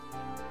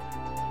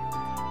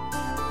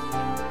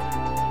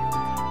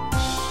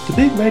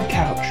The Big Red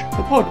Couch,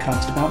 the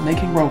podcast about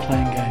making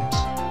role-playing games.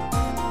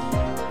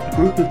 A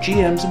group of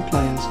GMs and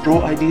players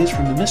draw ideas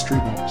from the mystery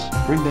box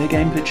and bring their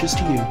game pitches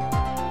to you.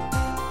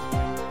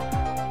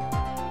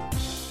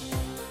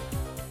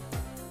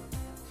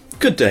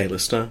 Good day,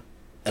 listener,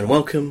 and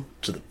welcome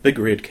to the Big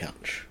Red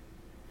Couch.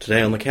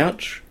 Today on the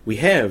couch, we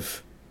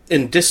have,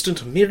 in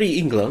distant merry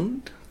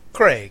England,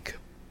 Craig.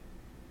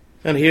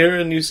 And here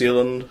in New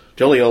Zealand,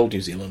 jolly old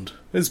New Zealand,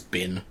 is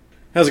Ben.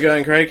 How's it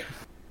going, Craig?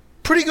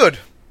 Pretty good.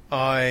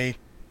 I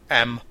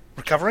am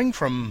recovering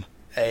from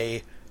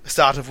a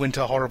start of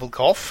winter horrible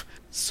cough,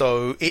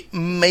 so it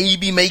may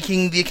be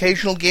making the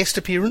occasional guest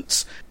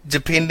appearance,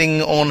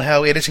 depending on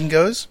how editing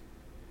goes.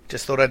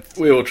 Just thought I'd...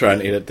 We will try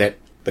and edit that.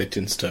 That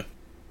tends to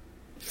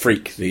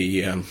freak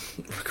the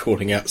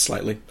recording out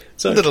slightly.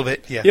 So, a little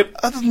bit, yeah. Yep.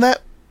 Other than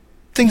that,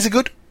 things are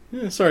good.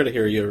 Yeah, sorry to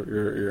hear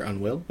you're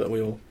unwell, but we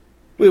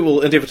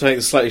will endeavour to make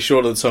this slightly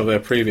shorter than some of our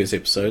previous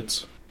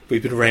episodes.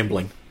 We've been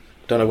rambling.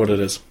 Don't know what it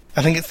is.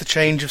 I think it's the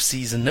change of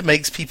season that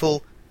makes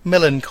people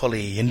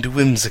melancholy and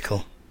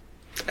whimsical.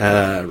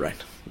 Right.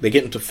 They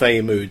get into fey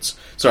moods.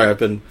 Sorry, I've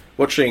been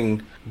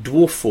watching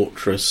Dwarf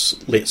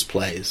Fortress Let's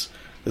Plays.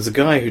 There's a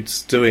guy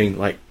who's doing,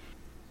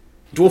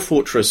 Dwarf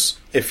Fortress,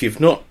 if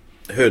you've not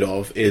heard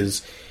of,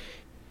 is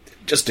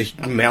just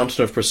a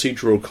mountain of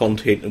procedural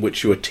content in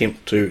which you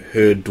attempt to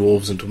herd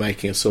dwarves into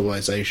making a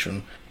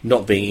civilization,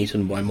 not being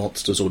eaten by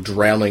monsters or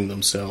drowning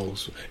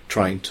themselves,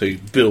 trying to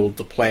build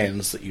the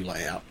plans that you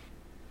lay out.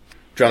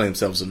 Drowning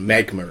themselves in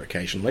magma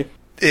occasionally.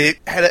 It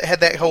had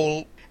that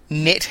whole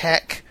net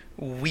hack,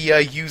 we are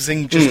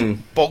using just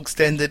bog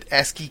standard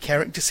ASCII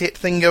character set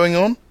thing going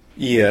on.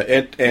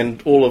 Yeah,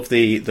 and all of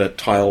the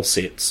tile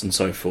sets and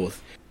so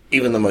forth,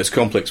 even the most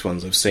complex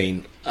ones I've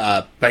seen,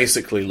 are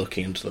basically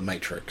looking into the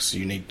Matrix.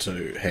 You need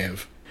to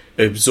have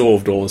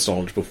absorbed all this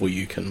knowledge before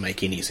you can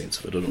make any sense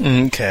of it at all.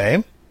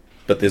 Okay.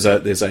 But there's a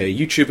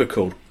YouTuber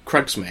called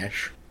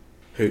Krugsmash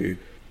who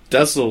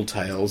does little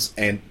tales,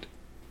 and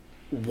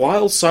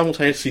while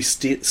simultaneously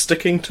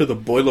sticking to the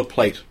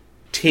boilerplate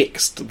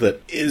text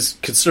that is,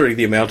 considering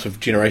the amount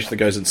of generation that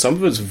goes in, some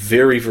of it's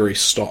very, very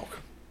stock.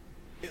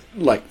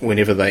 Like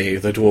whenever the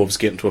dwarves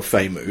get into a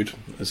fey mood,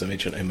 as I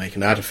mentioned, and make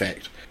an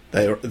artifact,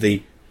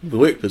 the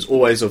work is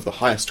always of the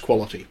highest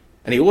quality.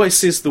 And he always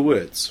says the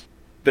words,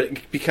 but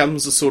it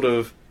becomes a sort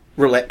of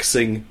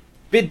relaxing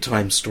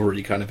bedtime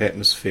story kind of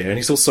atmosphere. And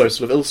he's also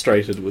sort of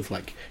illustrated with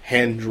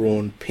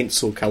hand-drawn,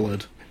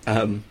 pencil-coloured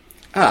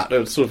art.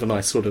 It's sort of a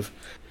nice sort of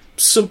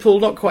simple,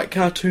 not quite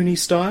cartoony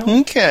style.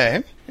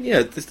 Okay.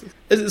 Yeah,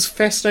 it's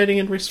fascinating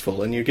and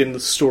restful, and you're getting the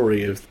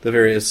story of the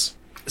various...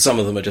 Some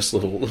of them are just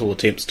little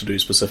attempts to do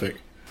specific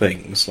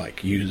things,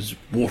 like use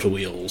water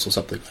wheels or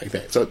something like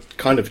that. So it's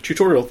kind of a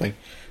tutorial thing.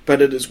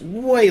 But it is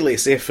way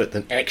less effort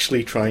than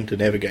actually trying to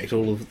navigate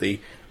all of the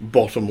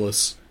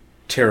bottomless,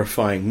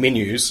 terrifying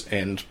menus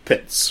and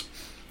pits.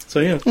 So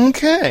yeah.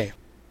 Okay.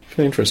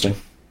 Very interesting.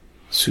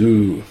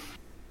 So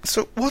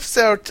what's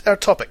our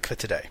topic for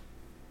today?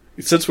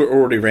 Since we're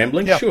already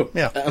rambling, yeah, sure.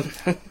 Yeah.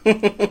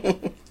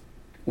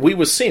 We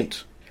were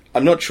sent,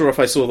 I'm not sure if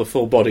I saw the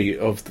full body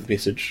of the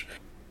message,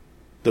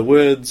 the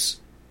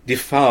words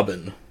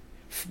FARBEN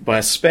by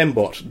a spam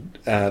bot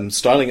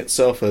styling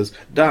itself as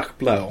Dark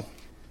Blau.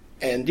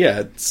 And yeah,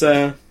 it's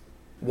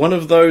one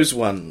of those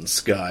ones,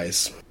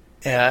 guys.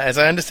 As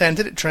I understand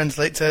it, it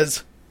translates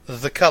as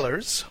the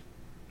colours.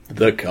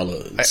 The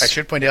colours. I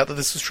should point out that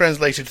this was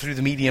translated through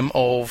the medium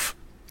of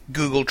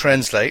Google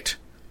Translate,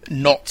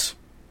 not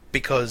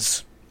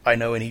because I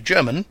know any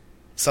German,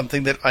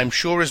 something that I'm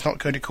sure is not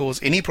going to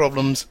cause any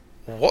problems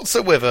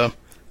whatsoever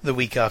the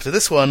week after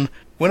this one,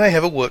 when I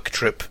have a work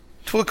trip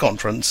to a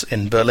conference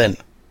in Berlin.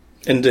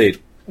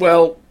 Indeed.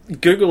 Well,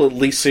 Google at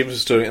least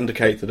seems to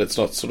indicate that it's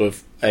not sort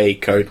of a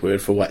code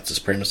word for white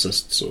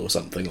supremacists or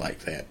something like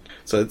that.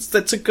 So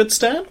that's a good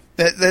start.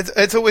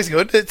 It's always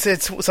good.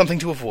 It's something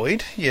to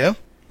avoid, yeah.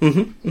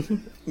 Mm-hmm.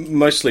 Mm-hmm.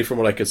 Mostly from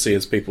what I could see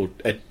is people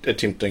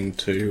attempting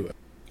to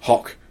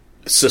hock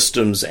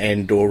systems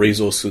and or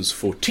resources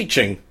for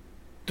teaching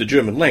the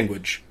German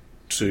language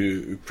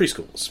to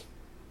preschools,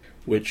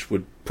 which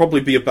would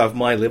probably be above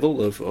my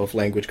level of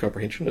language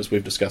comprehension, as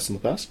we've discussed in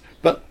the past.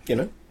 But,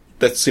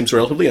 that seems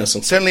relatively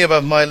innocent. Certainly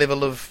above my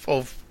level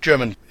of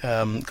German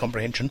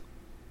comprehension,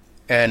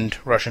 and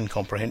Russian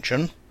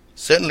comprehension,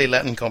 certainly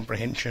Latin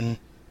comprehension,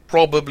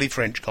 probably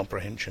French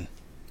comprehension.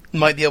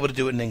 Might be able to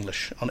do it in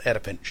English at a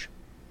pinch.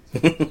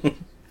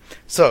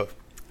 So,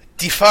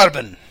 die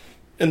Farben.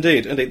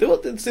 Indeed. There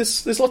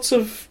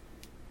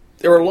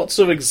are lots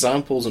of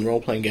examples in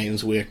role-playing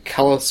games where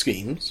colour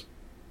schemes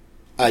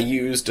are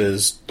used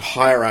as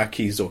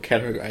hierarchies or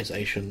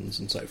categorizations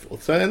and so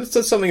forth. So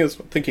that's something that's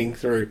thinking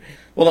through.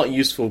 Well, not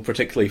useful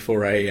particularly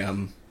for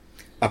a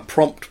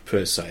prompt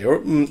per se,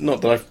 or not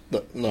that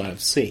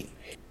I've seen.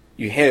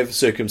 You have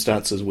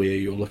circumstances where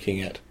you're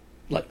looking at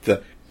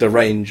the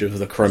range of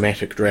the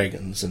chromatic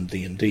dragons in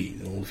D&D,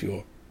 and all of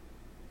your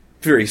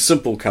very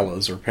simple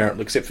colours are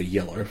apparent, except for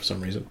yellow for some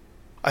reason.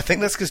 I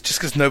think that's just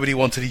because nobody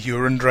wanted a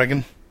urine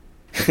dragon.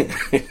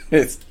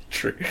 It's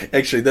true.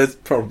 Actually,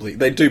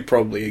 they do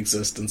probably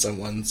exist in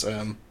someone's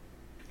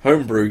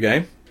homebrew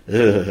game.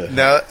 Ugh.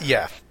 Now,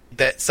 yeah,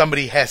 that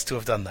somebody has to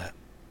have done that.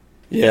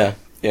 Yeah.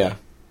 Ugh.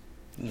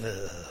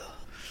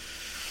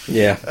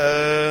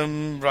 Yeah.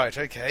 Right,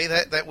 okay,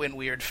 that went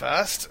weird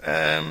fast.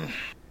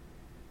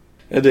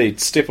 Indeed,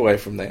 step away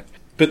from that.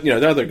 But the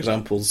other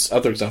examples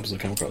I've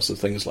come across are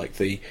things like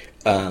the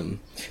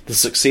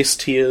success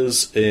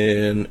tiers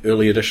in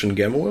early edition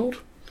Gamma World.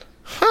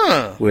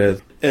 Huh.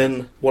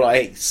 In what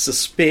I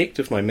suspect,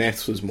 if my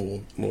maths was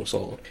more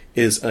solid,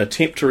 is an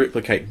attempt to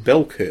replicate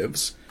bell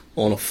curves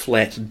on a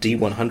flat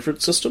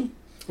D100 system,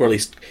 or at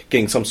least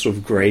getting some sort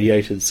of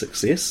gradiated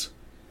success.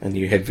 And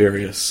you had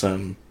various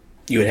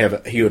you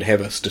would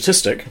have a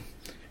statistic,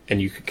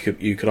 and you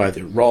could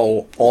either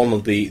roll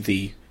on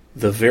the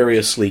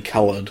variously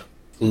coloured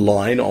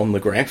line on the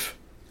graph,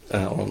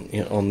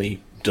 on the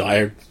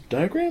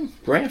diagram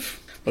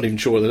graph. Not even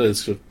sure what it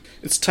is.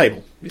 It's a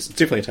table. It's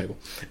definitely a table,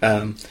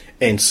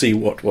 and see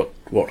what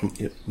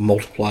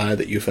multiplier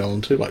that you fell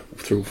into, like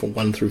from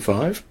 1 through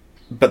 5.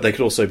 But they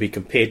could also be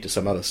compared to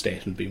some other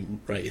stat and be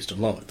raised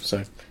and lowered.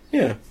 So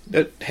yeah,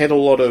 it had a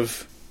lot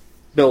of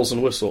bells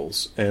and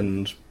whistles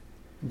and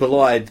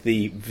belied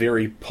the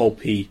very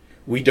pulpy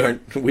we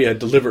are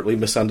deliberately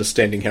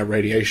misunderstanding how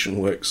radiation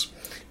works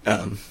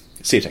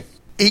setting.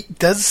 It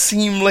does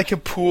seem like a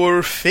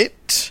poor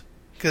fit,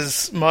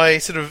 because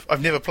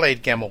I've never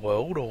played Gamma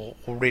World or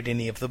read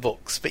any of the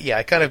books, but yeah,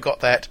 I kind of got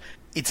that.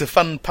 It's a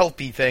fun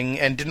pulpy thing,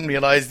 and didn't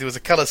realise there was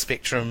a colour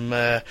spectrum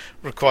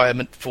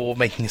requirement for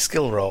making a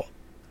skill roll.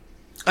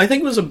 I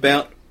think it was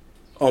about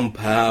on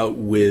par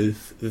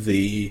with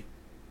the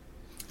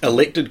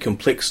elected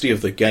complexity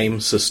of the game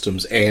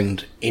systems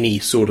and any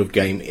sort of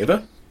game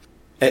ever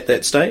at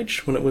that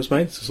stage when it was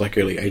made. This was like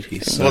early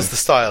 80s. It was the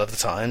style of the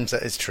times,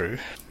 that is true.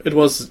 It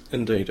was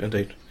indeed.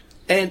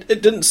 And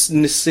it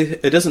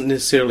doesn't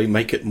necessarily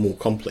make it more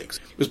complex.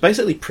 It was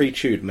basically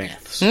pre-tuned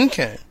maths.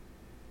 Okay.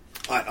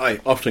 I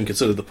often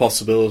consider the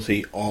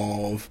possibility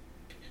of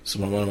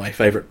one of my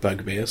favourite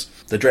bugbears,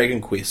 the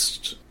Dragon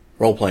Quest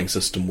role-playing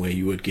system, where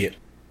you would get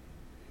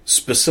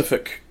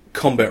specific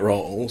combat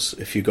rolls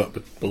if you got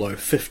below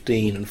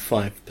 15 and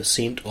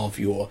 5% of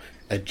your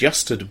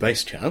adjusted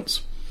base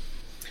chance.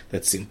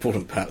 That's the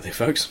important part there,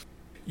 folks.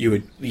 You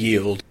would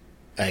yield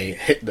a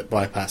hit that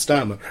bypassed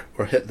armour,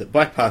 or a hit that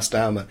bypassed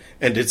armour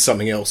and did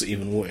something else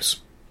even worse.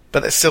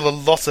 But there's still a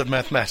lot of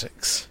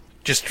mathematics,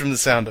 just from the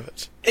sound of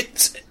it.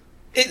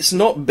 It's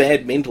not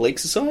bad mental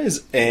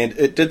exercise, and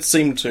it did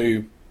seem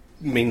to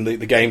mean the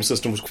game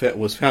system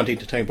was found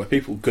entertaining by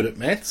people good at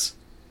maths,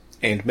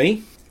 and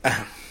me.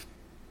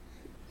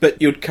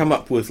 But you'd come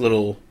up with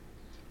little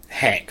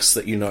hacks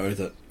that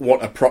that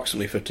what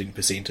approximately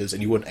 15% is,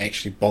 and you wouldn't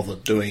actually bother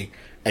doing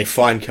a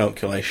fine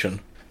calculation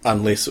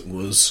unless it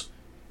was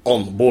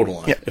on the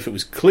borderline. Yep. If it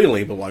was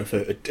clearly if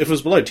it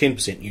was below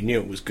 10%, you knew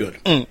it was good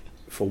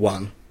for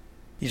one.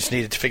 You just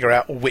needed to figure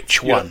out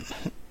which one.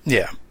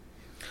 Yeah.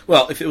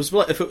 Well, if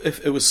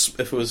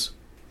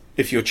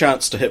your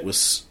chance to hit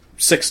was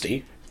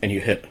 60 and you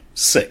hit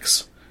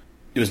 6,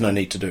 there was no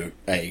need to do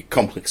a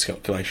complex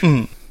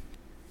calculation.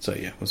 So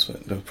yeah, it was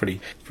pretty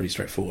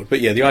straightforward.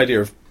 But yeah, the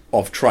idea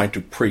of trying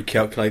to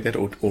pre-calculate that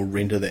or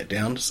render that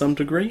down to some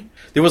degree.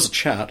 There was a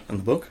chart in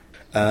the book,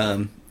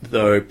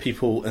 though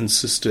people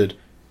insisted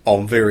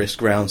on various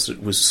grounds that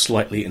it was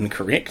slightly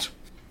incorrect.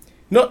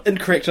 Not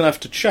incorrect enough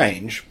to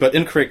change, but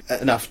incorrect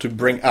enough to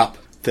bring up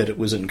that it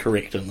was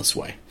incorrect in this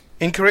way.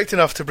 Incorrect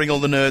enough to bring all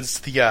the nerds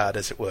to the yard,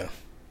 as it were.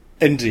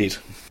 Indeed.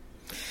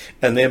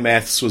 And their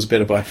maths was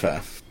better by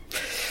far.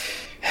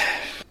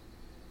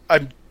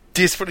 I'm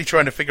desperately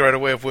trying to figure out a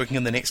way of working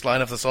in the next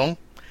line of the song,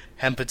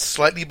 hampered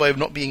slightly by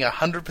not being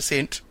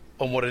 100%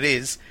 on what it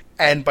is,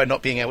 and by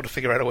not being able to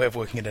figure out a way of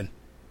working it in.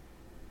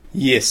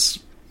 Yes.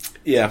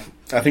 Yeah,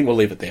 I think we'll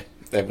leave it there.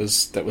 That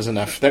was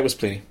enough. That was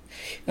plenty.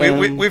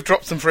 We've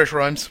dropped some fresh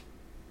rhymes.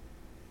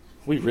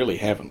 We really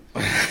haven't.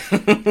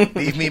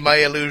 Leave me my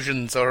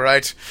illusions,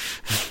 alright?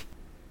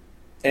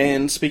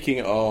 And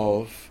speaking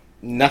of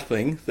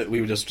nothing that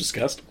we just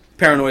discussed,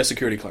 paranoia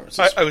security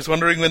clearances. I was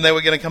wondering when they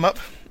were going to come up.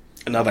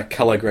 Another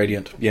colour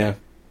gradient, yeah.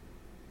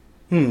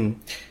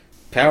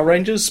 Power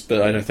Rangers,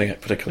 but I don't think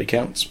it particularly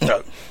counts.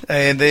 No.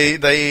 And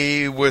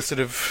they were sort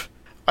of...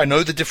 I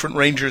know the different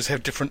Rangers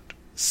have different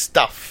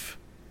stuff,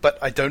 but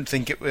I don't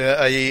think it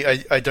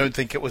I don't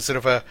think it was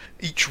sort of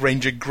each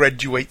Ranger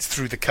graduates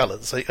through the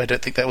colours. I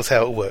don't think that was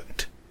how it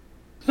worked.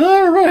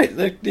 Oh, right.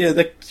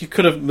 You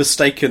could have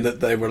mistaken that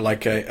they were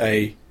like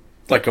a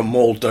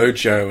mall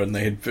dojo and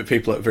they had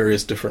people at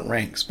various different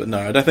ranks, but no,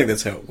 I don't think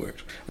that's how it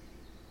worked.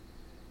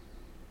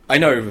 I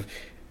know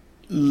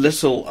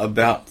little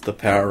about the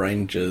Power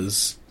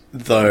Rangers,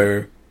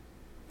 though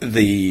I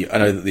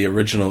know that the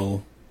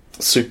original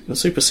Super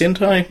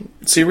Sentai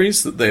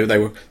series that they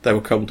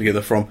were cobbled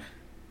together from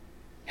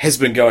has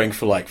been going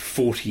for like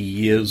 40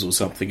 years or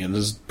something, and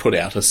has put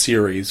out a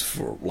series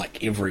for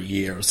like every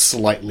year of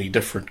slightly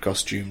different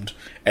costumed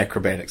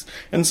acrobatics,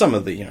 and some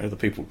of the the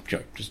people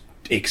just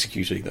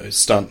executing those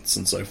stunts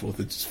and so forth.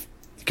 It's,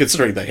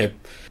 considering they had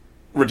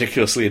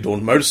ridiculously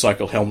adorned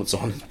motorcycle helmets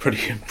on is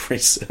pretty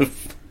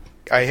impressive.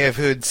 I have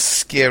heard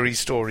scary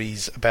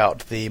stories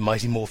about the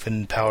Mighty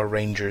Morphin Power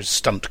Rangers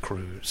stunt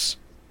crews.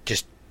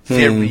 Just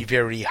very,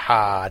 very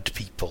hard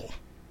people.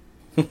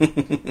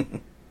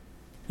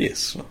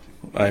 Yes,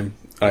 I'm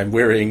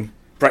wearing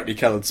brightly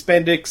coloured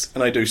spandex,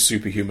 and I do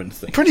superhuman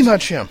things. Pretty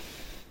much, yeah.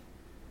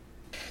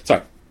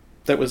 So,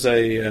 that was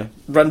a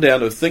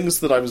rundown of things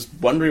that I was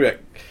wondering about.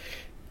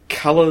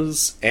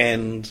 Colours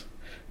and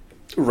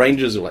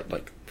ranges, or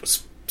like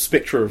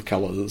spectra of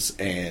colours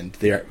and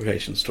their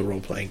applications to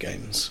role-playing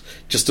games,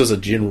 just as a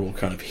general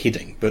kind of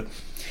heading, but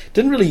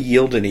didn't really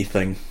yield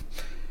anything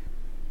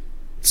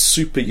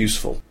super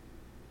useful.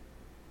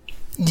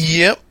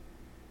 Yep.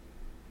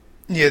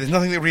 Yeah, there's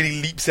nothing that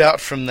really leaps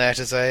out from that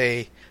as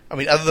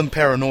other than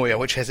Paranoia,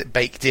 which has it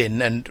baked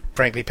in, and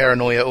frankly,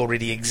 Paranoia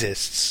already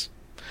exists.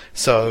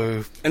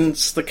 So... And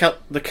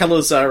the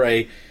colours are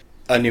a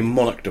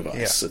mnemonic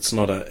device. Yeah. It's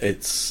not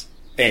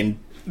and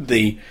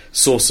the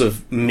source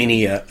of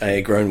many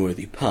a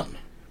groan-worthy pun,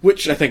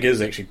 which I think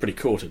is actually pretty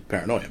core to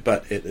Paranoia,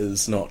 but it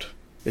is not.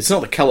 It's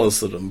not the colours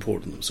that are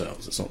important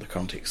themselves. It's not the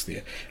context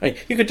there.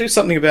 You could do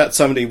something about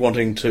somebody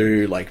wanting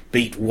to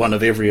beat one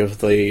of every of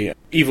the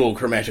evil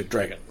chromatic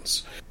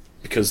dragons,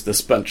 because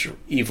this bunch of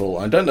evil.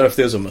 I don't know if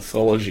there's a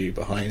mythology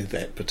behind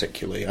that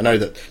particularly. I know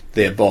that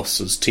their boss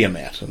is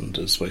Tiamat and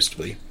is supposed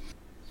to be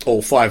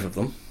all 5 of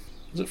them.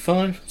 Is it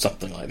 5?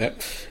 Something like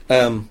that.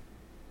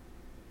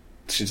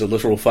 She's a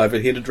literal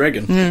 5-headed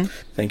dragon.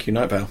 Thank you,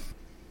 Nightbale.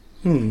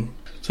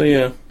 So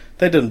yeah,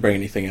 they didn't bring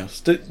anything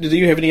else. Did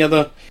you have any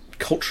other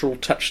cultural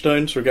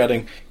touchstones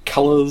regarding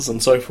colours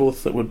and so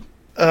forth that would...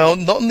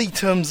 not in the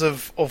terms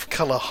of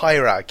colour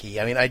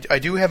hierarchy. I mean, I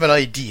do have an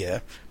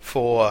idea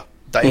for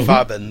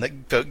FARBEN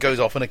that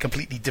goes off in a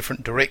completely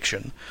different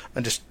direction.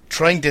 I'm just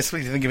trying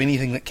desperately to think of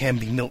anything that can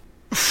be milked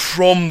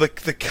from the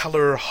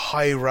colour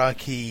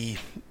hierarchy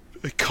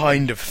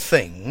kind of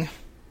thing.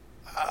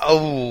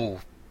 Oh...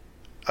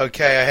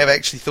 Okay, I have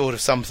actually thought of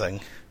something.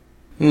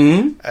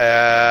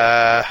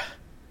 I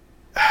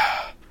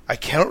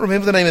cannot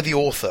remember the name of the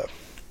author,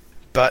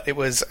 but it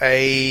was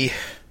a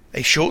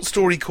short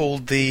story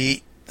called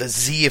the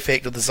Z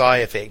Effect or the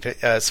Xi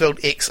Effect, spelled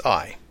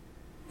XI.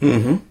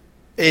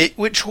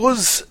 Which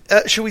was,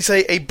 shall we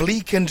say, a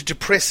bleak and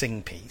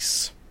depressing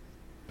piece,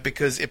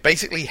 because it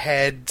basically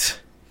had...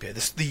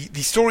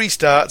 the story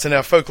starts, and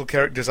our focal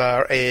characters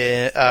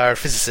are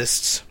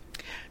physicists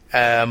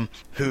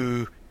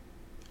who...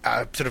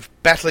 sort of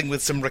battling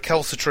with some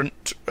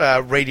recalcitrant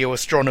radio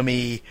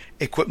astronomy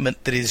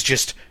equipment that is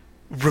just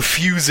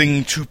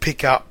refusing to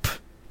pick up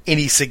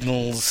any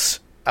signals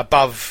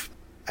above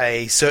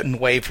a certain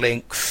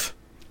wavelength,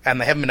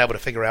 and they haven't been able to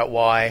figure out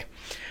why.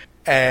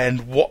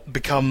 And what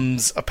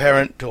becomes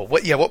apparent, or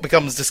what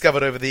becomes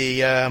discovered over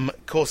the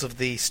course of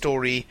the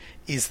story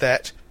is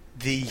that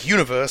the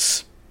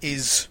universe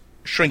is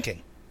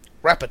shrinking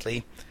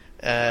rapidly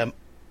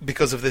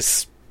because of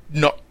this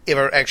not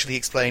ever actually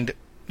explained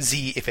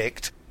Z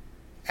effect,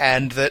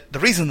 and that the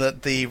reason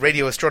that the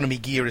radio astronomy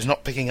gear is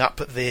not picking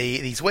up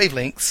these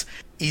wavelengths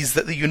is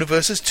that the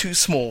universe is too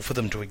small for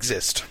them to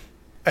exist.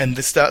 And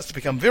this starts to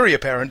become very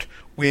apparent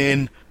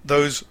when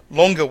those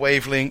longer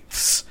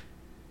wavelengths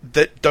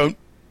that don't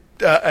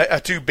are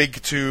too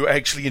big to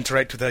actually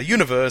interact with our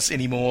universe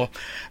anymore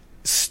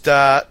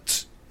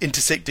start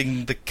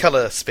intersecting the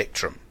colour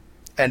spectrum,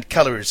 and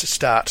colours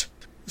start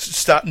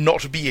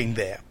not being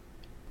there.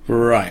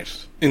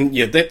 Right. And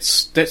yeah,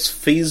 that's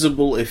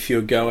feasible if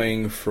you're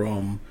going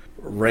from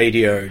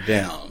radio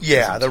down.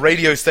 Yeah, the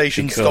radio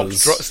station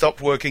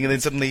stopped working, and then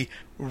suddenly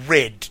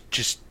red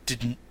just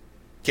didn't...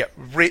 Yeah,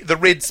 the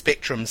red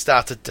spectrum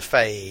started to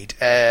fade,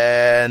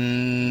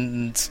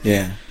 and...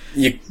 Yeah.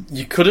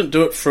 You couldn't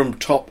do it from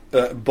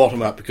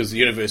bottom up, because the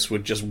universe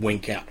would just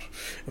wink out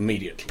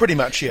immediately. Pretty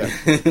much, yeah.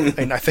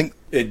 And I think...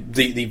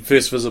 The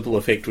first visible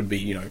effect would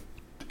be,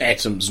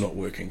 atoms not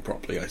working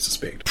properly, I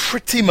suspect.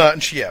 Pretty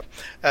much, yeah.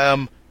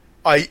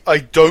 I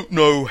don't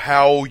know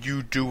how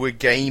you do a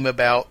game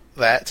about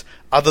that,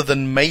 other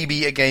than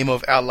maybe a game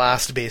of Our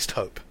Last Best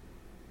Hope.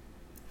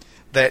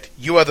 That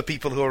you are the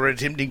people who are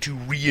attempting to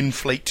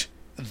reinflate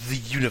the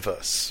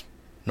universe.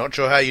 Not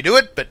sure how you do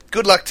it, but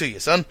good luck to you,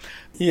 son.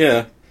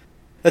 Yeah.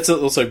 That's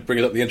also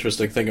bringing up the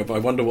interesting thing of I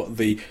wonder what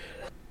the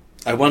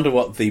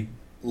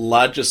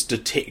largest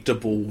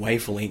detectable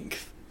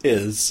wavelength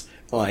is.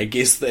 Well, I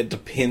guess that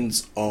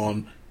depends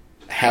on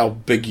how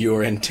big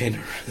your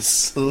antenna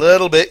is. A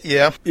little bit,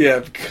 yeah. Yeah,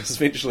 because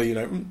eventually,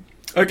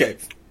 okay,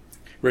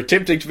 we're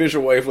attempting to measure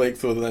a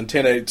wavelength with an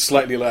antenna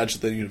slightly larger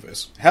than the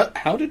universe.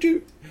 How did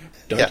you?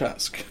 Don't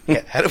ask.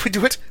 Yeah, how did we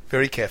do it?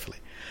 Very carefully.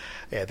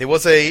 Yeah, there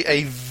was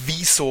a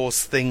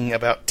Vsauce thing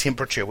about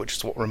temperature, which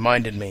is what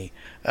reminded me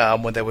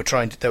when they were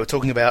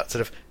talking about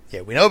sort of,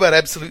 we know about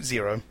absolute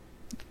zero,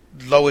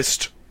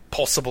 lowest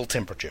possible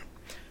temperature.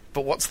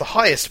 But what's the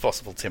highest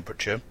possible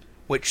temperature?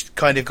 Which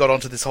kind of got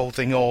onto this whole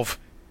thing of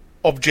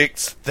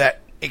objects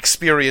that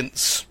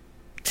experience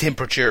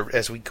temperature,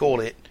 as we call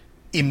it,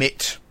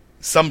 emit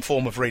some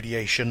form of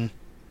radiation.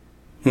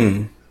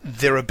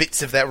 there are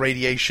bits of that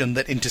radiation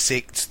that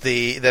intersect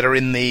that are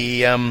in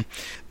the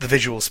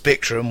visual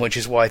spectrum, which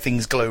is why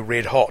things glow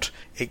red hot,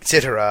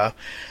 etc.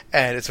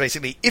 And it's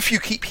basically, if you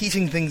keep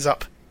heating things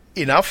up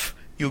enough,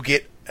 you'll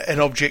get an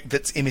object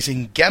that's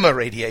emitting gamma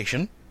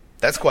radiation.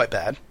 That's quite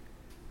bad.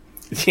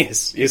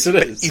 Yes, it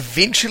is.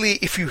 Eventually,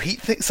 if you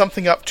heat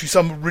something up to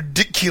some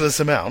ridiculous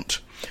amount,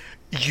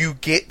 you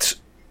get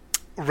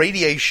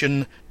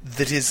radiation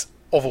that is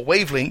of a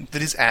wavelength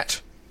that is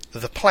at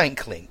the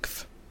Planck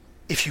length.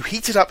 If you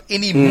heat it up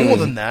any more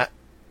than that,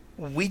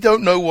 we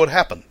don't know what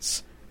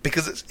happens,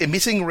 because it's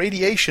emitting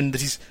radiation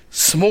that is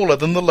smaller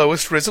than the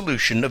lowest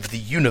resolution of the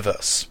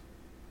universe.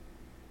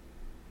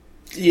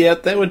 Yeah,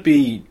 that would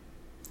be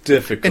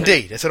difficult.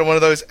 Indeed, it's sort of one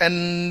of those,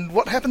 and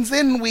what happens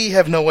then? We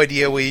have no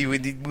idea, we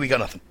got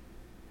nothing.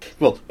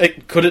 Well,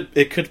 it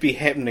could be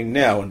happening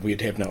now, and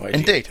we'd have no idea.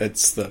 Indeed.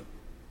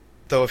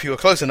 Though if you were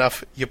close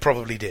enough, you're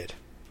probably dead.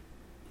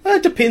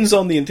 It depends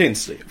on the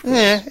intensity, of course.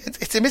 Yeah,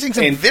 it's emitting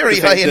some very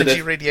high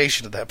energy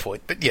radiation at that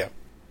point, but yeah.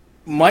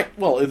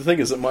 Well, the thing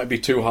is, it might be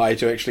too high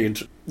to actually...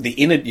 the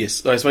energy...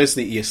 Yes, I suppose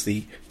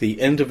the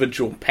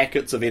individual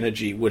packets of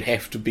energy would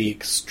have to be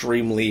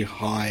extremely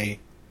high...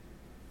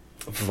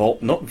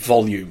 not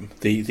volume.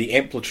 The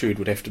amplitude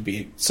would have to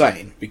be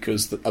insane,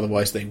 because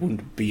otherwise they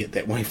wouldn't be at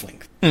that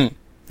wavelength.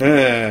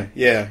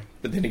 Yeah,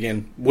 but then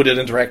again, would it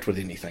interact with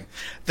anything?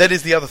 That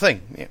is the other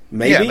thing. Yeah.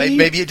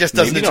 Maybe it just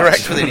doesn't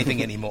interact with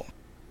anything anymore.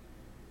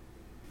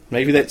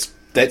 Maybe that's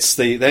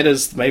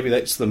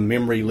the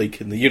memory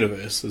leak in the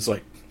universe. It's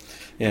like,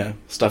 yeah,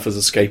 stuff is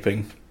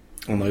escaping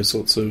on those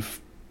sorts of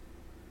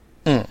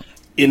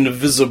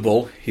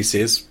invisible, he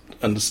says,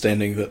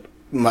 understanding that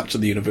much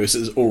of the universe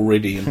is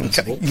already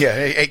invisible. Yeah,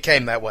 it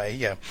came that way,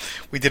 yeah.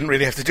 We didn't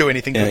really have to do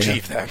anything to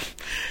achieve that.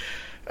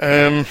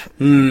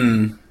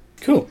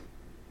 Cool.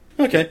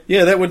 Okay,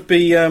 yeah, that would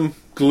be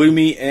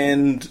gloomy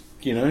and,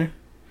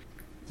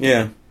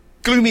 yeah.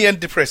 Gloomy and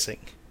depressing.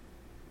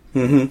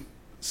 Mm-hmm.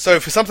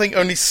 So for something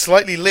only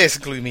slightly less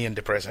gloomy and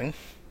depressing,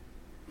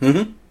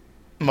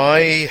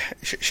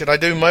 should I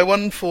do my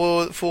one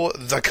for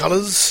the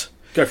colours?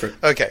 Go for it.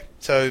 Okay,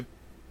 so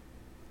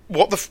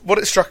what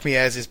it struck me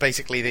as is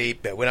basically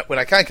when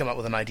I can't come up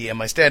with an idea,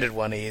 my standard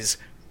one is,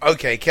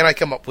 okay, can I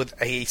come up with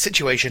a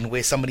situation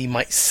where somebody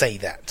might say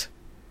that?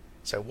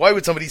 So why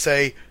would somebody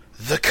say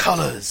the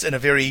colours in a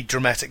very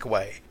dramatic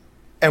way?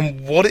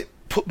 And what it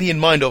put me in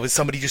mind of is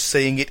somebody just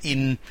saying it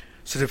in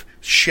sort of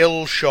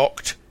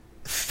shell-shocked,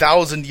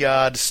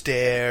 1,000-yard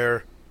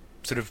stare,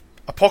 sort of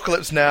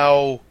apocalypse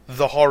now,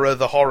 the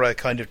horror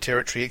kind of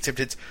territory, except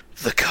it's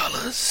the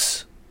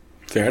colours.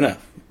 Fair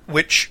enough.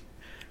 Which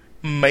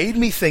made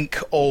me think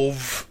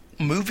of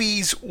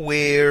movies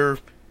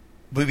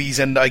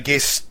and I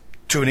guess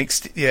to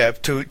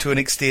an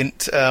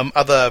extent,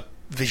 other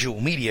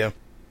visual media,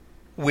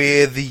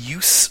 where the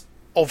use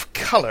of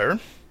colour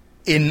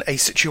in a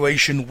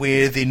situation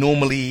where there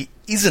normally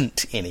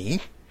isn't any,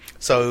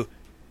 so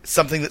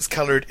something that's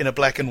coloured in a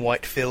black and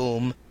white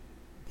film,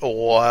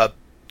 or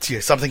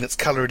something that's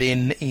coloured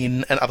in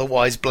an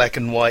otherwise black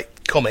and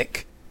white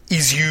comic,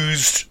 is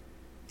used.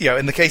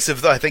 In the case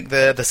of, I think,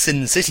 the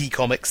Sin City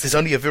comics, there's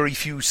only a very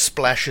few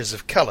splashes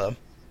of colour,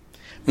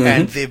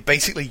 and they're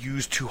basically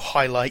used to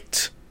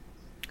highlight,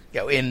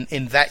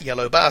 in That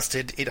Yellow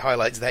Bastard, it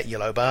highlights that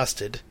yellow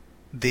bastard.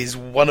 There's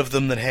one of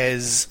them that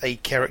has a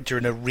character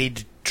in a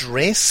red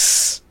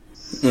dress,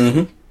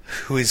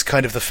 who is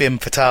kind of the femme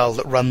fatale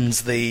that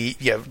runs the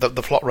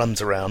plot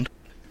runs around.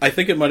 I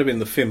think it might have been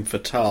the femme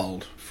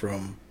fatale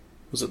from,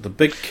 was it The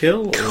Big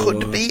Kill?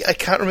 Could be. I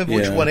can't remember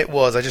which one it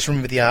was. I just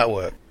remember the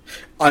artwork.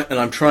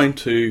 I'm trying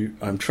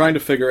to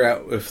figure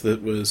out if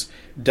that was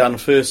done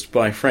first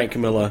by Frank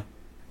Miller.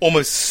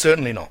 Almost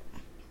certainly not.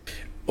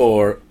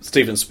 Or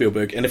Steven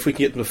Spielberg, and if we can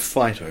get them to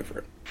fight over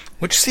it.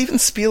 Which Steven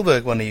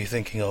Spielberg one are you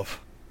thinking of?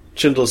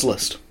 Schindler's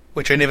List.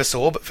 Which I never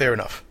saw, but fair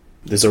enough.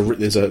 There's a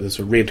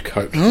red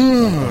coat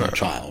on a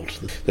child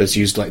that's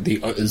used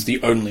as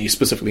the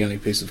specifically only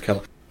piece of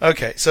colour.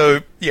 Okay, so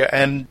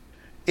and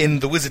in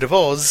The Wizard of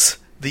Oz,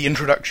 the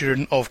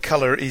introduction of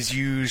colour is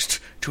used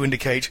to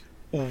indicate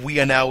we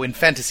are now in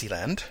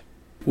Fantasyland.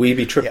 We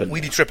be trippin'. Yeah,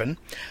 we be trippin'.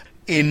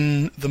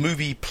 In the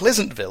movie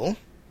Pleasantville,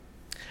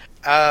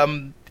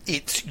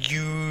 it's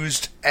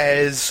used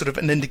as sort of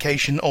an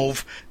indication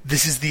of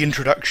this is the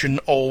introduction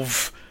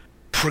of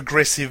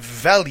progressive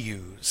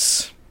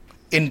values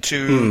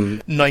into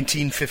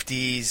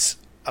 1950s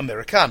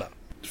Americana.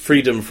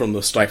 Freedom from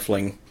the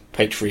stifling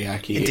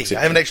patriarchy. Indeed. Etc.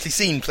 I haven't actually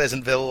seen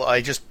Pleasantville.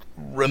 I just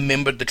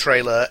remembered the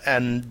trailer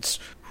and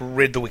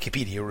read the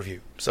Wikipedia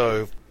review.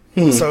 So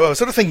I was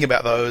sort of thinking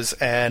about those,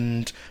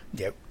 and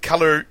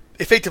colour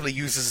effectively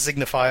used as a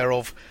signifier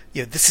of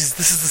this is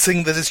the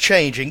thing that is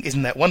changing.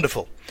 Isn't that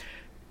wonderful?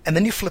 And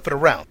then you flip it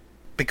around,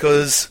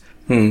 because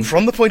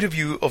from the point of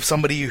view of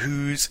somebody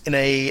who's in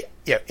a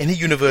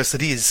universe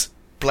that is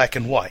black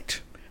and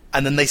white,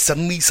 and then they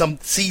suddenly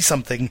see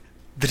something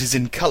that is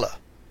in colour,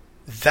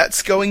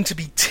 that's going to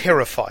be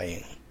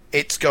terrifying.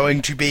 It's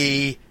going to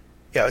be,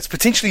 it's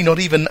potentially not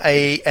even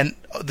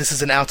this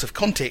is an out of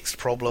context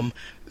problem.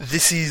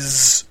 This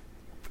is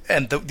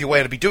And the way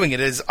I'd be doing it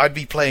is I'd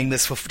be playing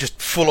this for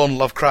just full-on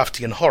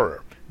Lovecraftian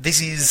horror.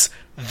 This is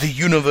the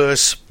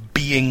universe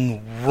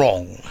being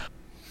wrong.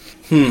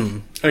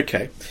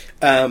 Okay.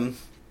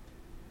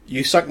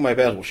 You sunk my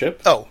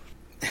battleship. Oh.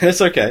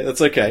 That's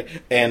okay.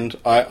 And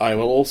I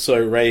will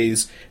also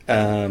raise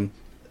a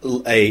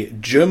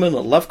German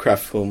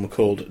Lovecraft film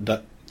called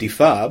Die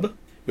Farbe,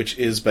 which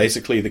is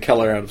basically The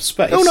Colour Out of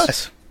Space. Oh,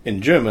 nice.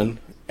 In German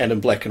and in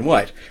black and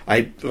white.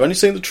 I've only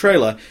seen the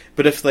trailer,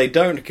 but if they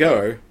don't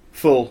go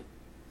full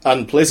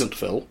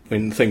Unpleasantville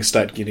when things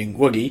start getting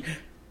woogy,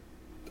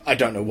 I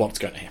don't know what's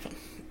going to happen.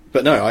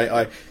 But no,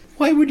 I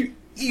why would you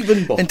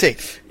even bother? Indeed.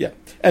 Yeah.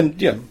 And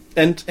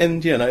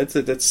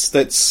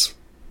that's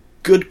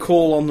good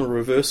call on the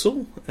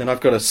reversal, and I've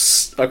got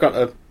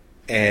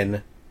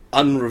an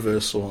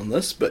unreversal on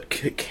this, but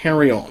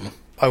carry on.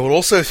 I will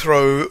also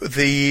throw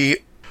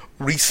the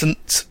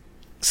recent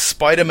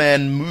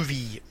Spider-Man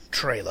movie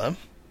trailer,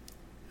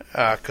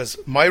 because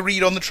my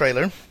read on the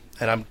trailer,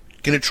 and I'm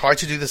going to try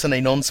to do this in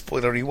a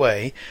non-spoilery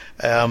way,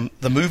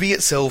 the movie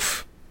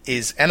itself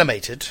is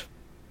animated.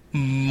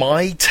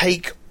 My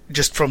take,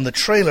 just from the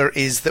trailer,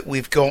 is that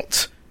we've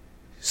got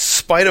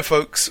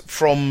Spider-Folks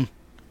from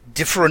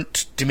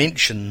different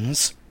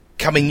dimensions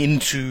coming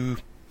into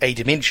a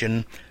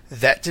dimension.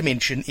 That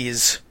dimension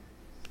is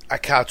a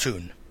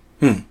cartoon.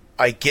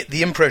 I get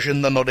the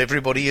impression that not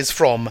everybody is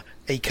from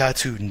a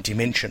cartoon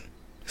dimension.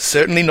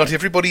 Certainly not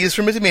everybody is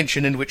from a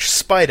dimension in which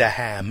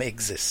Spider-Ham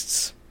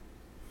exists.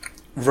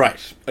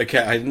 Right.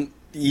 Okay.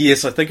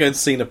 Yes, I think I'd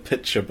seen a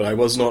picture, but I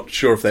was not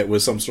sure if that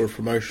was some sort of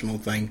promotional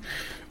thing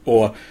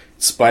or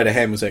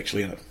Spider-Ham was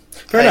actually in it.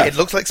 Fair enough. It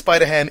looks like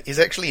Spider-Ham is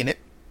actually in it.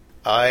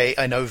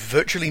 I know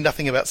virtually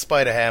nothing about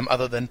Spider-Ham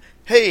other than,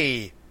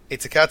 hey,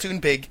 it's a cartoon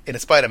pig in a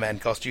Spider-Man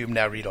costume,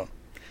 now read on.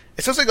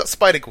 It's also got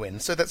Spider-Gwen,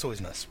 so that's always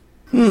nice.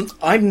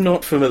 I'm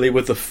not familiar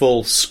with the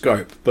full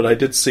scope, but I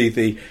did see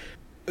the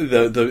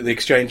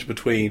exchange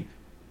between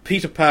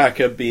Peter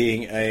Parker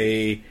being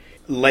a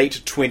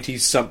late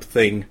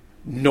 20-something,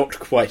 not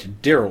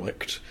quite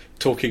derelict,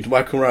 talking to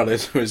Michael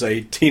Morales, who is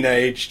a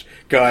teenaged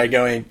guy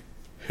going,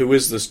 who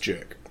is this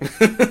jerk?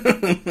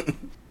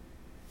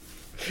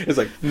 It's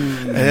like...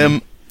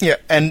 Yeah,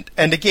 and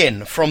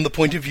again, from the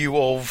point of view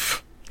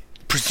of...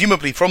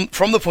 Presumably, from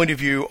the point of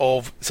view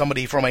of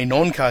somebody from a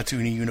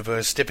non-cartoony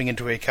universe stepping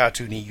into a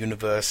cartoony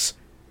universe,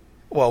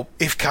 well,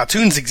 if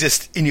cartoons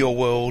exist in your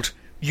world,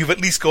 you've at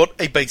least got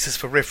a basis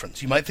for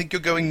reference. You might think you're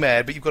going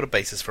mad, but you've got a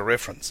basis for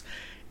reference.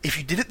 If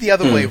you did it the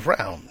other way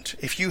round,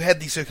 if you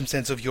had the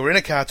circumstance of you're in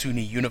a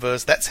cartoony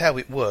universe, that's how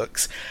it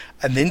works,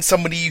 and then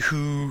somebody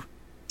who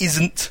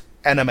isn't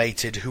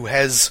animated, who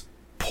has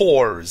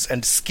pores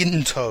and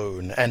skin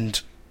tone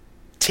and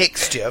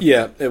texture...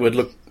 Yeah, it would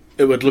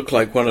look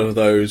like one of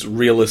those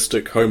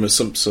realistic Homer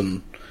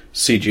Simpson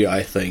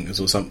CGI things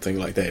or something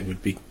like that. It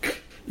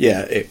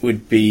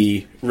would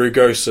be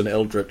rugose and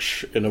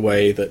eldritch in a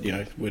way that,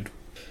 would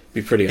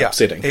be pretty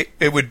upsetting.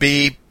 It would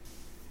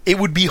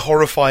be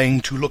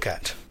horrifying to look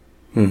at.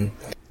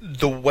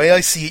 The way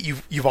I see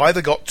it, you've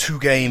either got two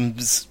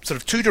games, sort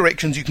of two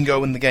directions you can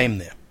go in the game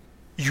there.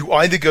 You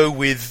either go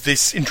with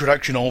this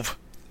introduction of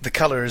the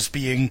colours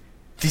being,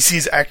 this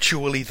is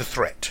actually the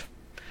threat.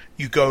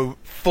 You go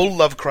full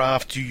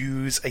Lovecraft, you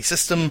use a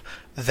system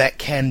that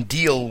can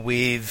deal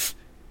with,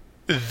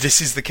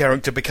 this is the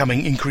character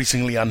becoming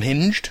increasingly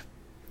unhinged.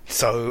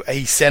 So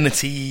a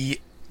sanity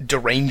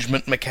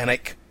derangement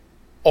mechanic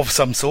of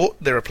some sort.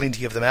 There are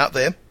plenty of them out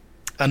there.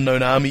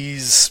 Unknown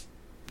Armies,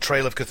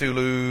 Trail of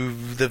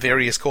Cthulhu, the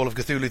various Call of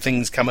Cthulhu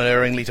things come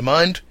unerringly to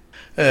mind.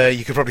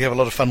 You could probably have a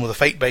lot of fun with a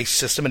fate-based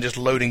system and just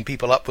loading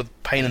people up with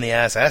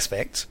pain-in-the-ass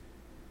aspects.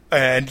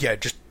 And yeah,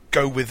 just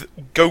go with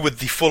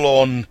the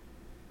full-on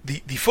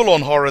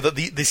horror that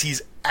this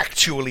is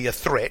actually a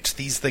threat.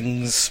 These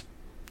things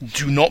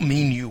do not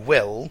mean you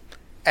well,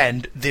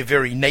 and their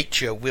very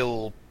nature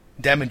will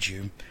damage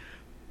you.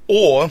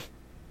 Or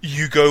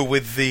you go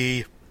with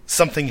the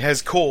something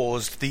has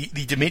caused the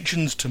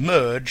dimensions to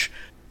merge,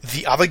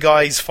 the other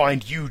guys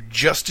find you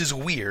just as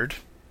weird,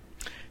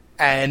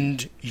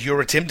 and you're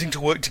attempting to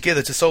work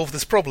together to solve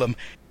this problem,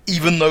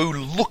 even though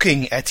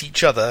looking at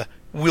each other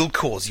will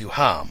cause you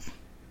harm.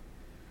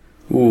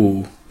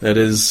 Ooh, that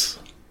is...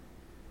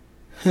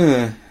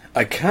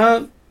 I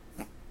can't...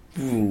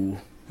 Ooh,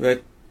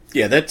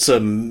 that's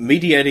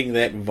mediating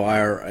that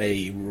via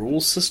a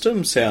rule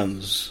system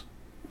sounds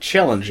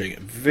challenging at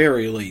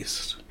very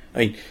least. I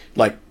mean,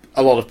 like,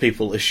 a lot of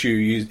people issue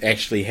you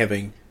actually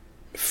having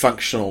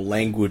functional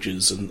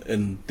languages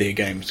in their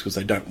games because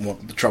they don't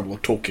want the trouble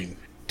of talking.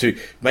 To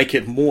make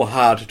it more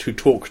hard to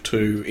talk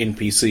to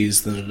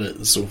NPCs than it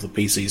is for the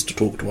PCs to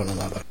talk to one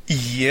another.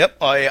 Yep,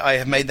 I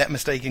have made that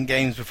mistake in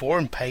games before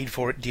and paid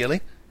for it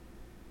dearly.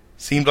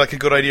 Seemed like a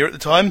good idea at the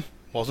time,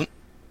 wasn't.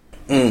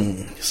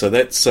 So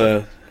that's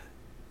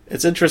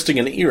it's interesting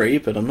and eerie,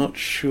 but I'm not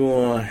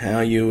sure how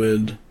you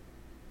would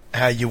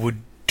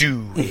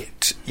do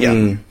it.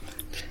 Yeah,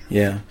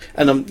 yeah,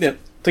 and I'm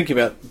thinking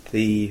about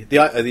the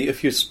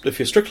if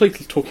you're strictly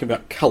talking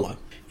about colour,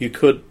 you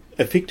could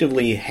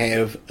effectively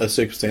have a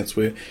circumstance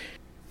where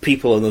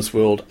people in this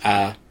world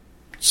are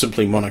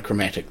simply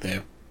monochromatic.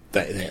 They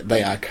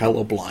are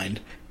colourblind,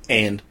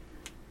 and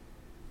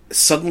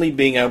suddenly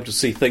being able to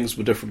see things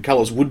with different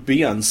colours would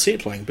be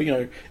unsettling.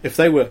 But if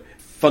they were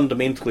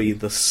fundamentally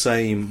the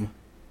same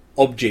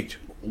object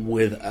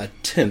with a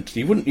tint,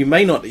 you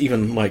may not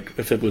even, like,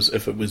 if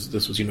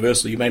this was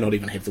universal, you may not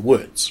even have the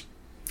words.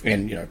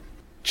 And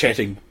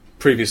chatting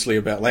previously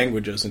about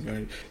languages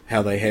and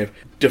how they have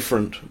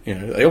different,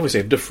 they obviously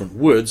have different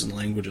words and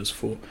languages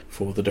for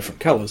the different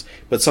colours,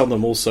 but some of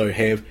them also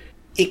have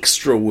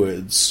extra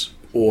words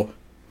or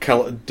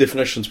colour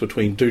definitions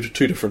between two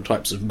different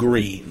types of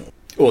green,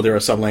 or there are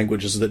some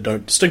languages that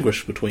don't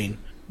distinguish between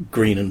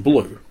green and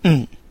blue.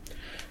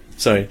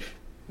 So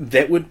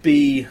that would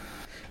be,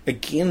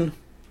 again,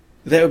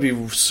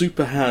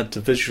 super hard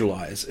to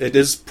visualise. It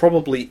is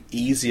probably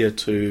easier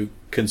to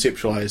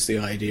conceptualise the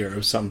idea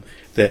of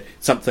that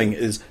something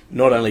is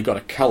not only got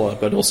a colour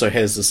but also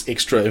has this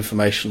extra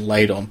information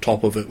laid on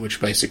top of it, which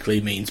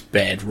basically means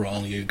bad,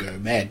 wrong, you go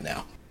mad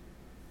now.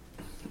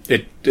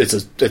 It's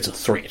a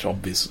threat,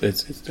 obvious.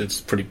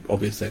 It's pretty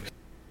obvious that.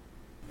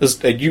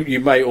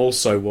 You may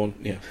also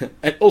want,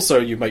 and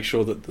also you make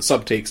sure that the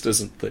subtext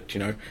isn't that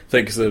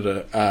things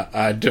that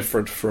are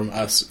different from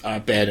us are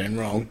bad and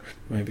wrong.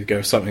 Maybe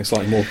go something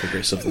slightly more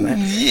progressive than that.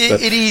 Yeah,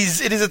 but it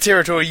is a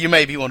territory you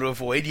maybe want to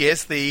avoid.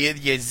 Yes,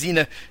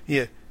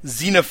 xenophobia,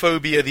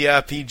 the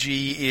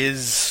RPG,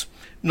 is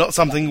not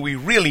something we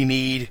really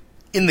need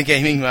in the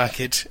gaming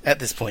market at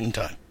this point in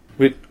time.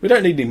 We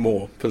don't need any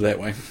more, put it that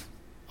way.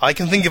 I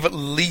can think of at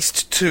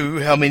least 2.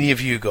 How many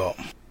have you got?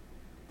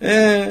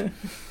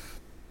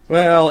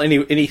 Well,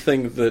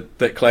 anything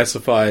that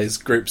classifies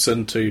groups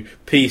into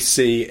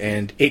PC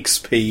and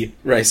XP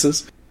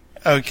races.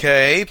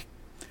 Okay.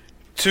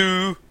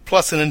 2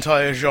 plus an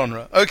entire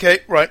genre. Okay,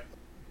 right.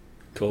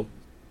 Cool.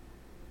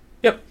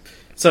 Yep.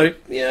 So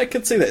I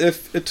can see that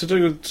if to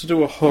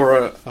do a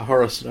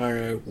horror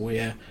scenario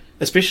where,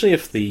 especially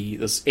if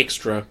this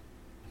extra,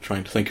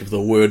 trying to think of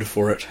the word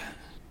for it,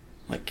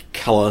 like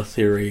colour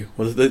theory,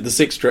 or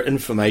this extra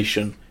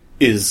information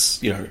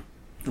is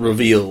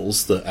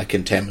reveals a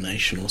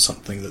contamination or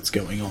something that's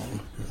going on.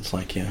 It's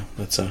like,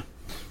 that's a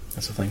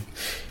thing.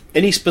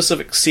 Any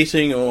specific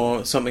setting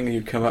or something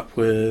you'd come up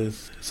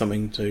with,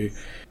 something to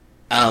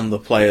arm the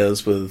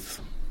players with,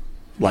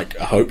 like,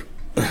 a hope?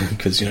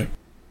 Because,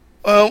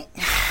 Well,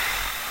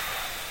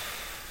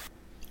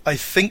 I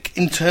think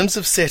in terms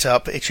of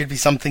setup, it should be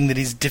something that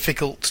is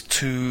difficult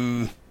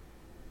to...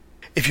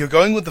 If you're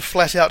going with the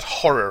flat-out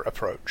horror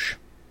approach,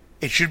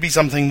 it should be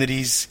something that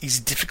is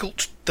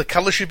difficult. The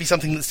colour should be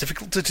something that's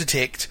difficult to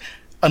detect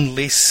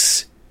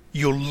unless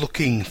you're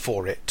looking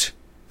for it.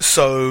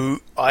 So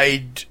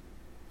I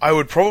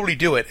would probably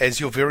do it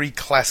as your very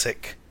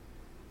classic.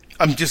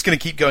 I'm just going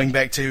to keep going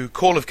back to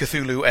Call of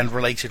Cthulhu and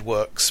related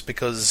works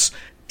because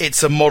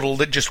it's a model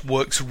that just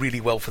works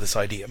really well for this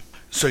idea.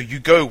 So you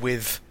go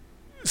with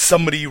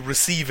somebody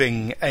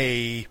receiving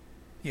a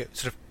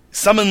sort of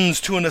summons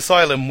to an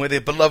asylum where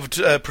their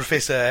beloved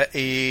professor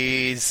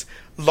is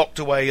locked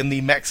away in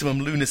the maximum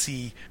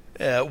lunacy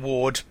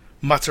ward,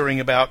 muttering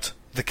about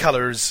the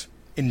colours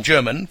in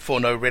German for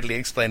no readily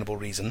explainable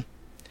reason.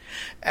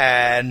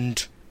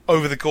 And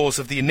over the course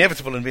of the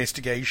inevitable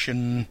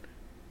investigation,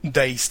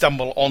 they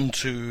stumble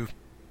onto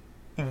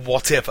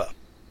whatever.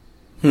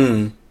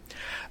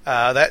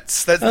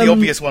 That's the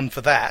obvious one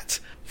for that.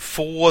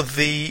 For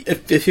the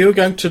if you were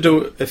going to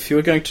do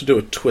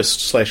a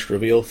twist /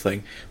 reveal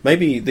thing,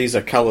 maybe these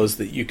are colours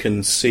that you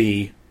can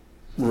see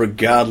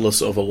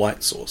regardless of a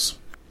light source.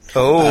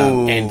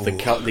 Oh, and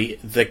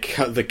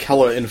the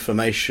colour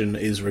information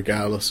is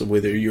regardless of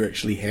whether you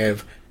actually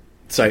have.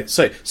 Say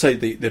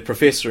the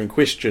professor in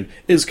question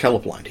is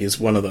colourblind. He's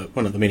one of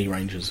the many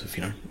ranges of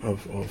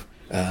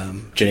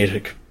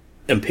genetic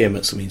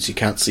impairments. That means you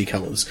can't see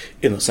colours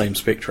in the same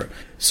spectrum.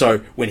 So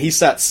when he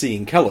starts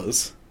seeing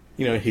colours,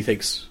 he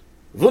thinks,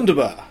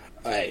 "Wunderbar!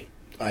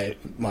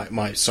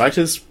 My sight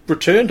has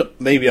returned.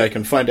 Maybe I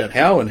can find out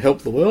how and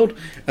help the world."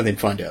 And then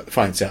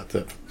finds out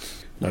that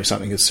no,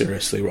 something is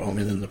seriously wrong,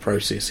 and in the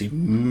process he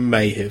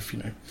may have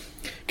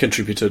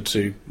contributed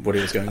to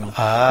whatever's going on.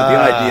 But the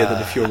idea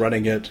that if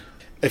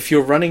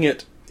you're running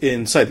it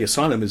in, say, the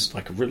asylum is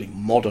like a really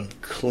modern,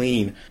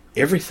 clean,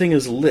 everything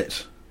is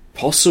lit,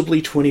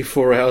 possibly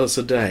 24 hours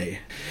a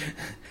day,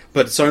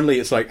 but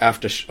it's like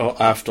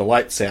after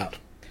lights out,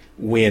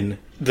 when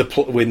the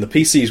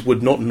PCs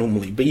would not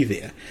normally be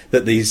there,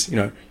 that these,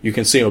 you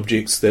can see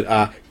objects that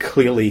are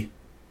clearly,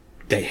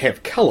 they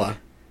have colour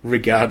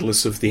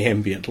regardless of the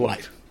ambient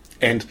light.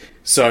 And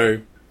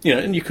so,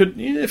 and you could,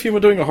 if you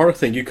were doing a horror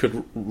thing, you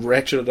could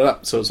ratchet it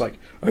up. So it's like,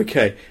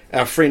 okay,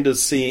 our friend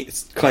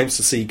claims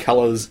to see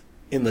colours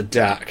in the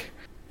dark,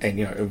 and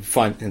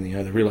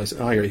they realise,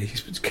 oh,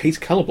 he's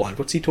colourblind.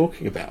 What's he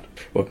talking about?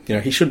 Well,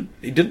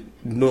 he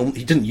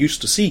didn't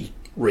used to see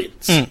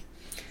reds.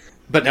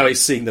 But now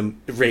he's seeing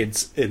them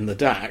reds in the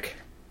dark,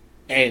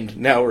 and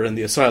now we're in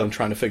the asylum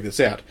trying to figure this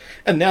out.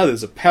 And now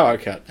there's a power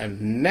cut,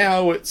 and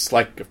now it's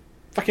like a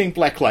fucking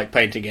blacklight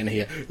painting in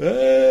here.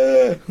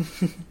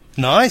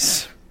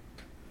 Nice.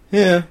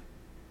 Yeah.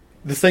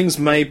 The things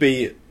may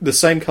be the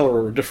same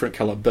colour or a different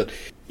colour, but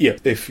yeah,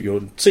 if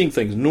you're seeing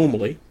things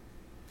normally,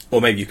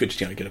 or maybe you could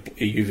get a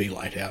UV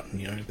light out,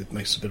 and it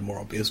makes it a bit more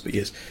obvious. But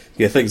yes,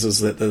 things is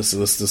that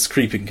this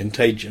creeping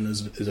contagion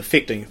is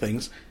affecting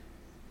things,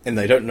 and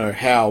they don't know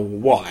how or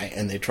why,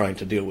 and they're trying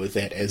to deal with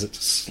that as it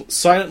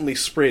silently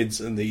spreads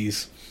in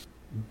these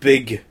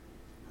big,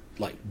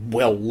 like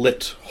well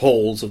lit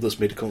halls of this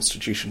medical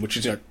institution, which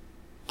is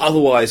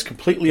otherwise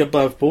completely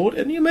above board,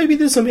 and maybe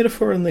there's a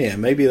metaphor in there.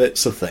 Maybe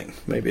that's a thing.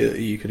 Maybe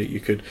you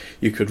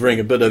could wring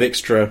a bit of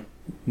extra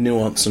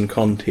nuance and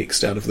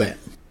context out of that.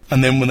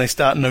 And then when they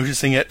start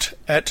noticing it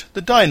at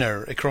the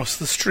diner across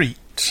the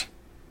street,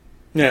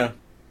 yeah,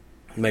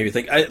 maybe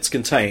think it's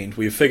contained.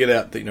 We've figured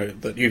out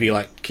that that UV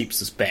light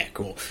keeps us back,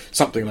 or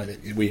something like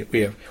that. We've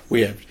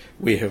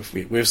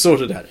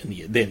sorted out.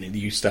 And then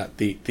you start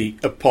the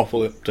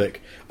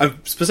apocalyptic.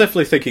 I'm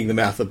specifically thinking the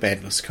Mouth of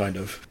Madness kind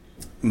of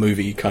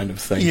movie kind of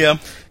thing. Yeah.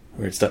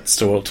 Where it starts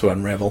to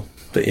unravel.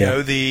 But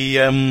yeah.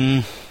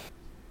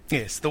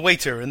 The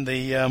waiter in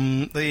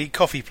the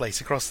coffee place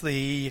across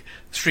the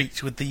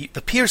street with the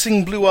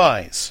piercing blue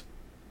eyes,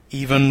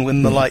 even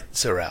when the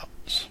lights are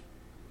out.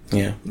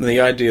 Yeah. The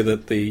idea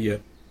that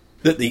the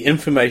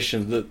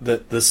information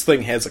that this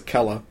thing has a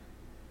colour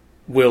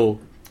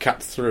will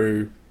cut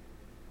through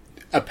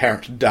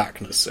apparent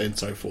darkness and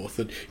so forth.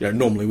 That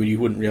normally when you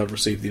wouldn't be able to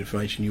receive the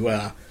information you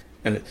are.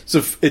 And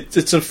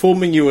it's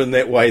informing you in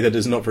that way that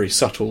is not very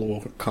subtle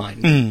or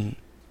kind.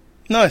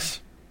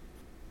 Nice.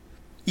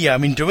 Yeah, I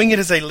mean, doing it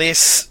as a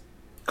less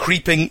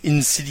creeping,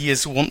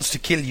 insidious,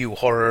 wants-to-kill-you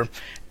horror,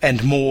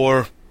 and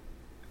more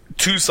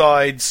two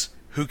sides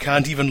who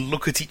can't even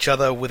look at each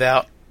other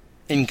without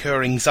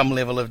incurring some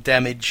level of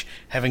damage,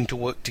 having to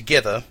work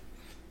together.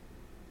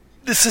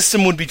 The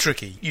system would be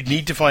tricky. You'd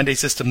need to find a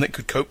system that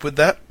could cope with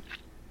that.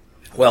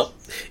 Well,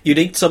 you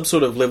need some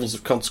sort of levels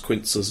of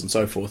consequences and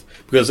so forth,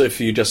 because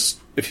if you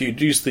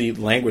use the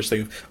language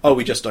thing of,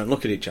 we just don't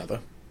look at each other,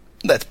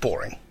 that's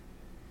boring.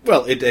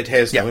 Well, it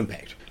has no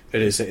impact. It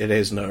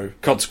has no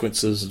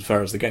consequences as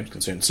far as the game's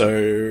concerned.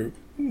 So,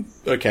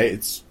 okay,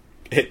 it's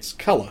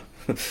colour,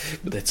 but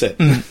that's it.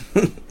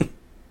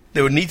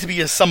 There would need to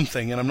be a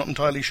something, and I'm not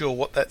entirely sure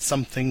what that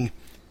something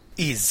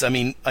is. I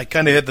mean, I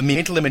kind of had the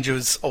mental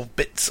images of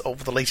bits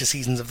of the later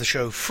seasons of the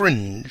show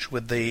Fringe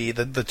with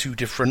the two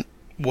different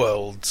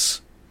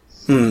worlds.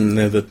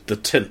 The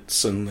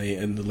tints and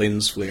the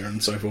lens flare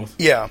and so forth.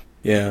 Yeah,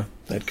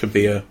 that could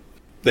be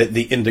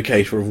the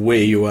indicator of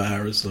where you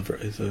are is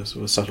a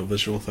sort of subtle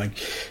visual thing.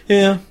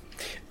 Yeah,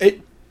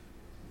 it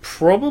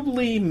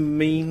probably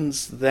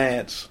means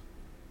that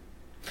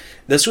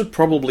this would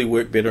probably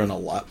work better in a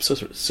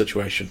LARP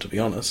situation, to be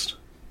honest.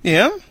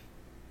 Yeah,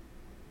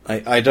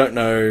 I don't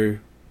know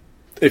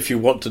if you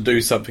want to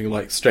do something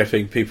like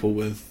strapping people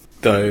with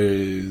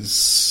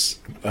those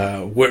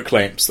work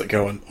lamps that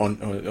go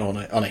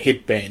on a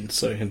headband,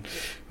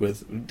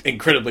 with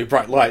incredibly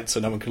bright lights, so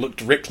no one can look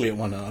directly at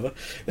one another.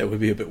 That would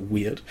be a bit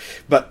weird.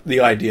 But the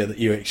idea that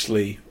you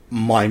actually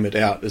mime it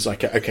out is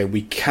like, okay,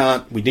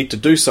 we need to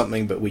do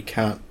something, but we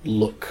can't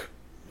look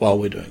while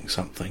we're doing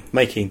something,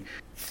 making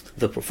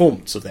the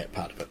performance of that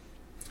part of it.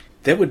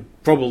 That would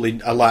probably,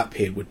 a LARP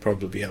head would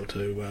probably be able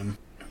to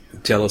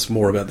tell us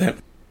more about that.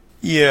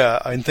 Yeah,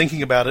 I'm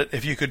thinking about it.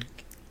 If you could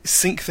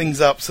sync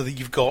things up so that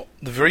you've got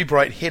the very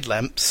bright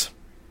headlamps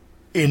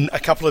in a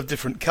couple of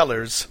different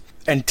colours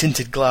and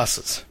tinted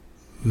glasses.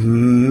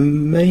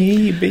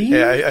 Maybe.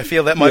 Yeah, I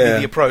feel that might be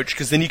the approach,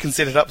 because then you can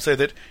set it up so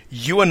that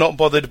you are not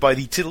bothered by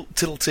the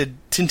tilted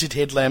tinted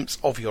headlamps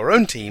of your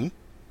own team,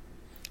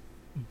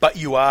 but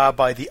you are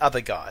by the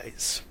other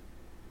guys.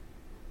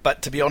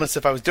 But to be honest,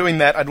 if I was doing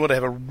that, I'd want to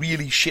have a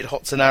really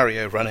shit-hot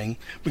scenario running,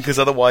 because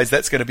otherwise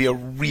that's going to be a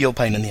real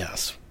pain in the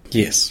ass.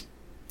 Yes.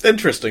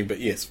 Interesting, but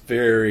yes,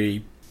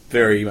 very,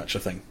 very much a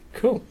thing.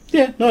 Cool.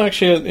 Yeah, no,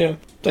 actually,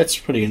 that's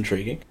pretty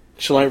intriguing.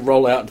 Shall I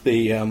roll out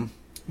the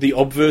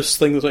obverse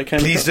thing that I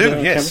came? Please do.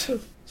 Yes.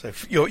 So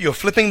you're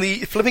flipping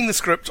the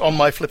script on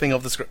my flipping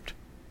of the script.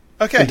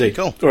 Okay. Indeed.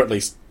 Cool. Or at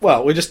least,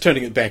 well, we're just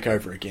turning it back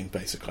over again.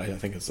 Basically, I don't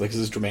think it's like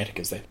as dramatic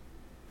as that.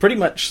 Pretty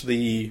much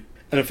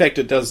and in fact,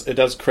 it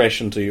does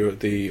crash into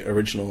the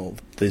original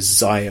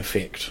Zai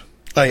effect.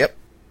 Oh, yep.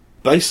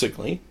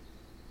 Basically,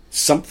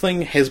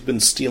 something has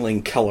been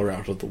stealing colour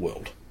out of the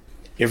world.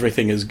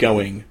 Everything is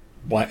going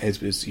white, is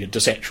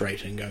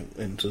desaturating, going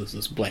into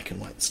this black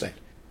and white state.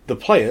 The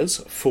players,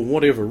 for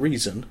whatever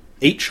reason,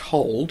 each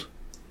hold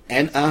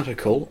an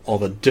article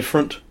of a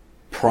different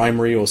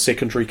primary or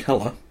secondary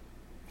colour,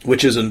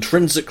 which is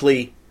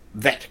intrinsically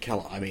that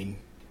colour. I mean,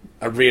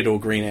 a red or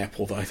green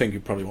apple, though I think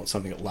you probably want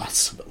something that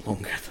lasts a bit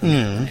longer than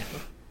an apple.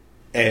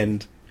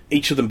 And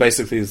each of them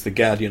basically is the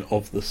guardian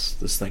of this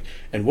thing.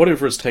 And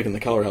whatever has taken the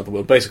colour out of the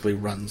world basically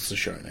runs the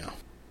show now.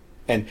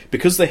 And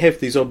because they have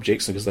these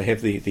objects, and because they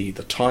have the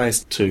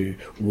ties to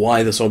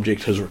why this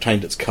object has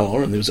retained its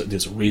colour, and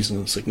there's a reason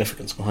and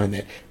significance behind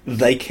that,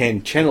 they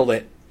can channel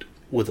that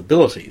with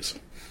abilities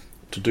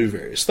to do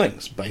various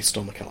things based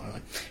on the colour.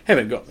 I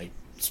haven't got any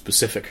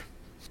specific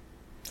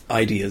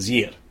ideas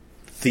yet.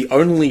 The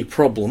only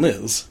problem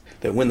is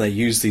that when they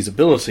use these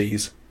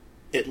abilities,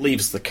 it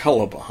leaves the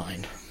colour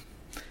behind.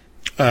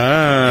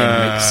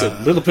 And makes it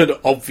a little bit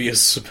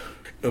obvious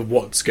of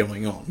what's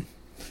going on.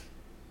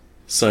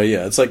 So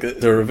yeah, it's like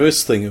the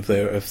reverse thing of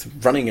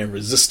running a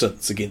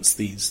resistance against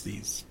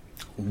these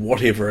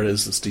whatever it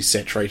is that's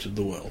desaturated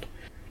the world,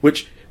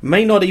 which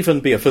may not even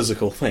be a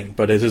physical thing,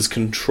 but it is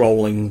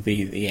controlling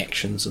the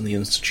actions and the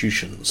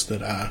institutions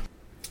that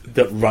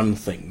run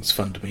things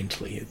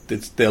fundamentally.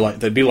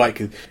 They'd be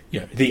like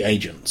the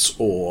agents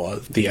or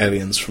the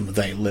aliens from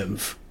They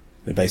Live.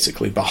 They're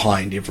basically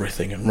behind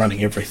everything and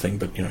running everything,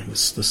 but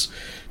this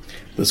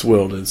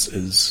world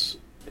is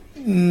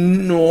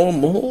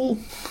normal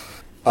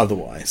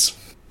otherwise.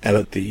 And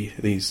that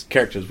these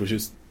characters, which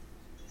is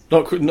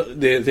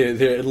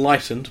they're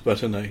enlightened,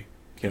 but in a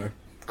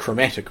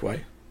chromatic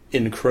way.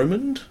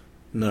 Encromened?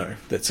 No,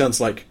 that sounds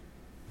like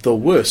the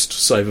worst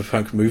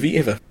cyberpunk movie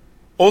ever.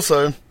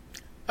 Also,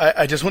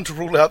 I just want to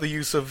rule out the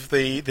use of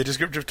the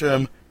descriptive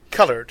term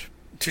coloured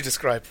to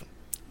describe them.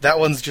 That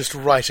one's just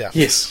right out.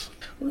 Yes.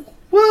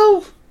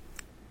 Well,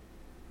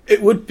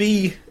 it would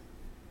be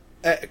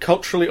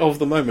culturally of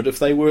the moment if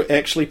they were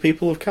actually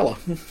people of colour.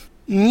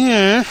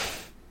 Yeah.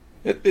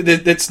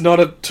 It's not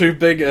a too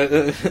big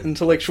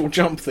intellectual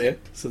jump there.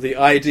 So the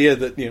idea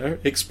that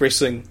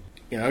expressing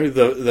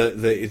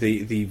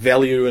the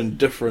value and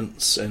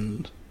difference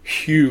and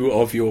hue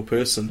of your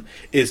person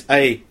is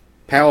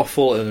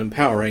powerful and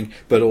empowering,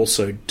 but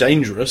also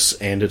dangerous,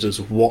 and it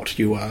is what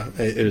you are.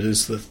 It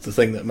is the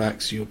thing that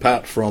marks you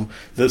apart from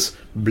this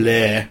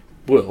Blair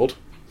world.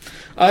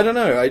 I don't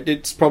know.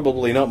 It's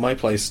probably not my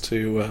place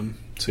to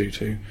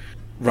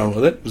run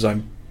with it, because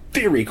I'm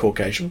very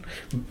Caucasian,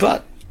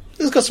 but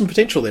it's got some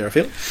potential there, I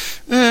feel.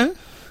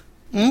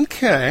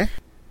 Okay.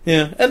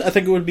 Yeah, and I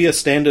think it would be a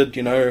standard,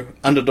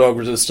 underdog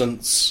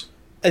resistance,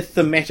 a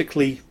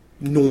thematically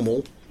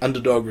normal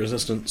underdog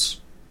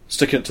resistance,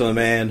 sticking it to the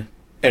man,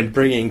 and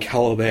bringing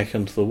colour back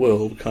into the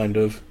world, kind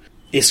of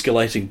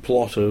escalating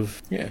plot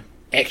of,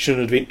 action,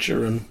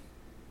 adventure, and...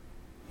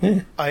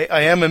 Yeah.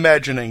 I am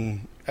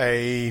imagining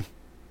I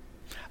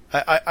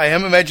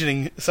am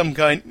imagining some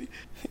kind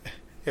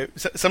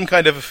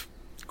of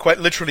quite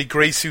literally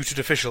grey-suited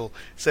official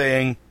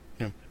saying,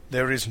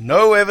 there is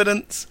no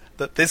evidence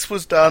that this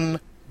was done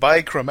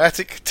by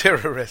chromatic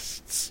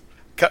terrorists.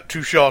 Cut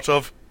to shot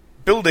of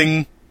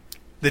building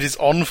that is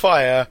on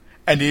fire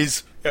and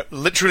is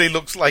literally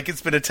looks like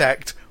it's been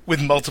attacked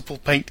with multiple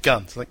paint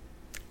guns. Like,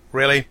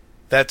 really?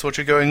 That's what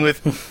you're going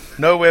with?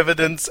 No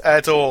evidence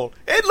at all.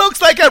 It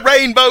looks like a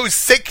rainbow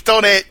sicked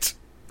on it!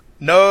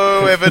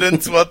 No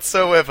evidence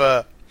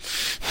whatsoever.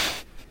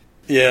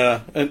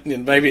 Yeah,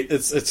 and maybe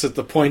it's at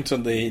the point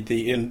in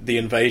the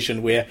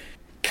invasion where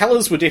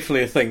colours were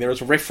definitely a thing. There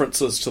is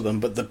references to them,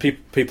 but the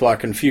people are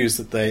confused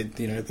that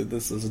that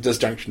this is a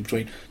disjunction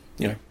between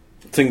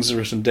things are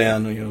written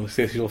down.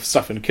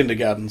 Stuff in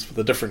kindergartens for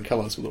the different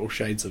colours with all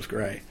shades of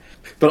grey.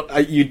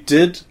 But you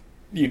did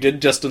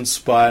just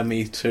inspire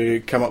me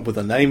to come up with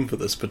a name for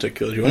this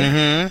particular joint.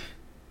 Mm-hmm.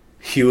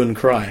 Hue and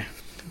Cry.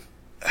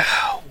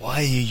 Why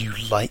are you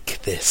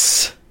like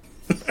this?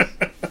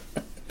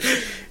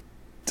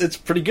 It's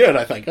pretty good,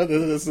 I think.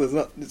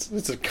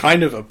 It's a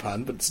kind of a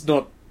pun, but it's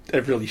not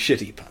a really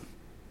shitty pun.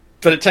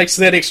 But it takes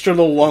that extra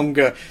little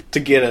longer to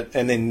get it,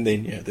 and then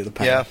there's the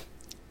pun. Yeah.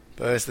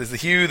 First there's the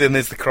hue, then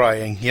there's the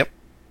crying. Yep.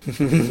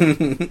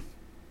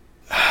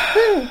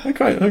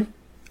 Okay.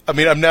 I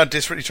mean, I'm now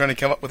desperately trying to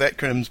come up with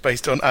acronyms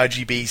based on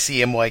RGB,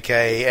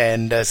 CMYK,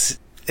 and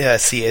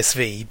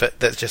CSV, but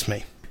that's just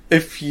me.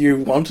 If you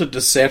wanted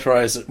to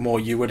satirize it more,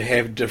 you would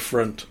have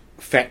different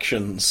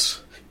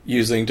factions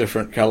using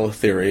different colour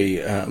theory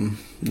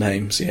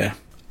names, yeah.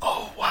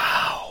 Oh,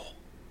 wow.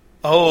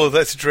 Oh,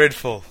 that's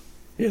dreadful.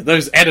 Yeah,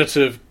 those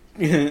additive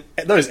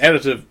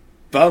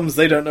bums,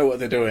 they don't know what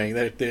they're doing.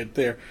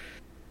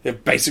 They're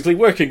basically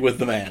working with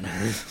the man.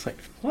 It's like,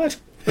 what?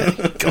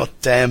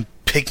 Goddamn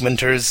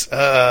pigmenters.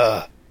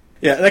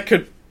 Yeah, that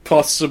could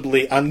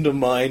possibly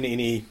undermine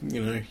any,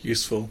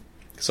 useful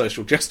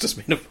social justice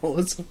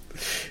metaphors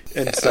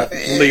and start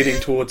leading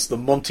towards the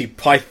Monty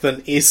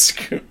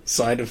Python-esque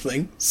side of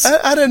things.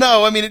 I don't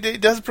know. I mean,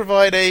 it does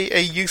provide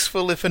a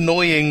useful, if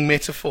annoying,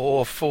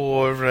 metaphor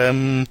for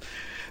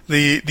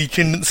the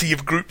tendency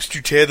of groups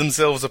to tear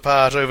themselves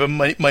apart over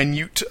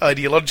minute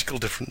ideological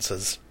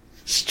differences.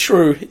 It's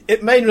true.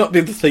 It may not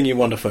be the thing you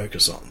want to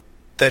focus on.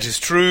 That is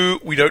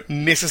true. We don't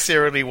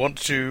necessarily want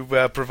to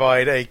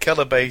provide a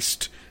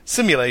colour-based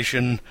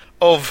simulation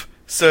of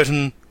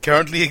certain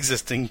currently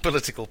existing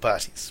political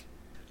parties.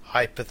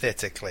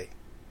 Hypothetically.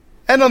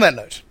 And on that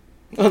note...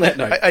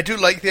 I do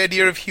like the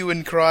idea of hue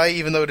and cry,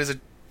 even though it is a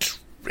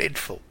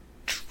dreadful...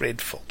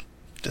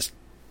 just...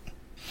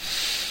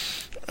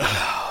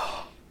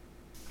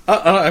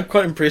 I'm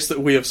quite impressed that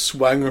we have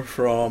swung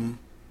from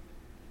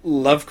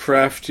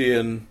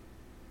Lovecraftian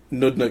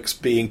nudniks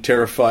being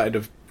terrified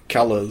of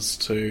colours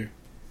to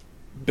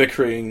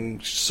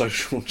bickering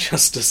social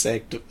justice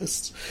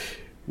activists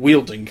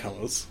wielding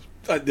colours.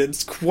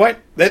 That's quite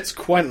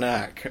an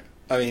arc.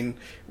 I mean,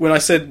 when I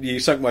said you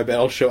sunk my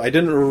battleship, I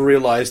didn't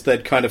realise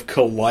they'd kind of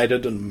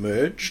collided and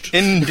merged.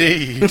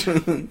 Indeed.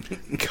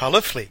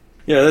 Colourfully.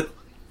 Yeah,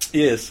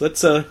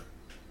 that's yeah,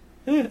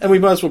 and we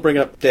might as well bring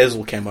up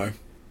Dazzle camo,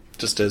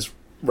 just as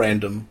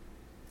random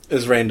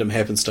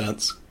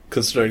happenstance,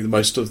 considering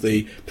most of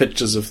the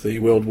pictures of the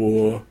World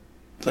War,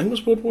 I think it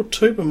was World War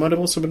II, but it might have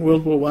also been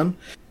World War One,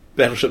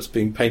 battleships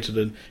being painted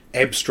in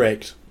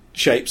abstract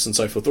shapes and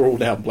so forth. They're all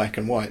now black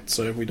and white,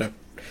 so we don't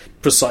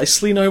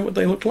precisely know what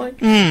they look like.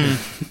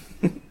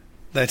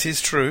 That is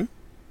true.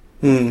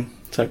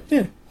 So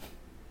yeah.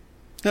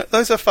 No,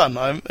 those are fun.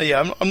 I'm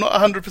not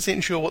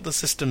 100% sure what the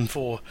system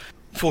for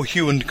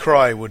hue and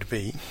cry would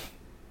be.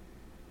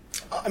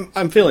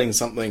 I'm feeling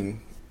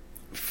something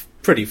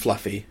pretty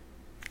fluffy.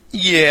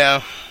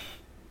 Yeah.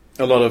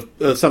 A lot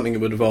of something that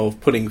would involve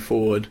putting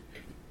forward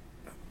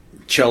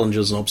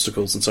challenges and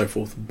obstacles and so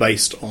forth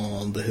based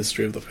on the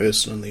history of the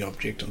person and the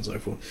object and so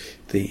forth.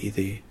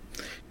 The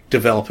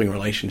developing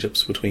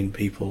relationships between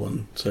people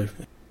and so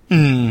forth.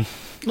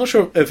 Not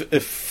sure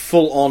if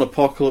full-on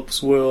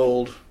apocalypse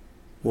world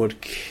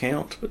would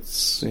count, but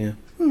yeah.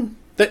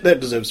 That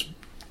deserves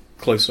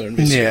closer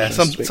investigation. Yeah,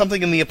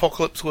 something in the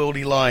apocalypse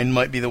worldy line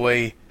might be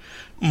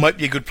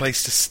a good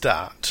place to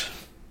start.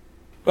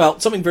 Well,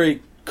 something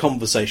very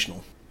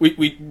conversational.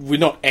 We're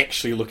not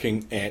actually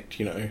looking at,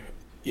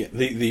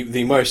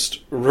 the most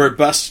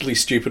robustly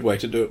stupid way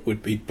to do it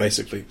would be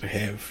basically to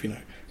have,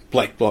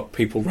 black bloc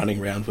people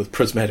running around with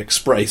prismatic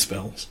spray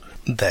spells.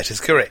 That is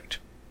correct.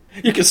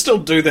 You can still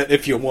do that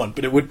if you want,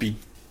 but it would be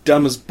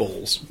dumb as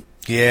balls.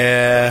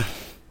 Yeah,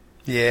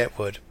 it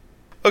would.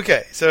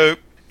 Okay, so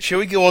shall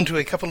we go on to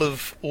a couple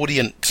of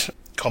audience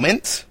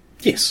comments?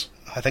 Yes.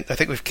 I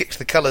think we've kicked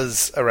the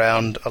colours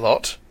around a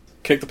lot.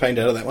 Kick the paint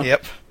out of that one.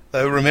 Yep.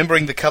 Though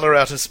remembering the colour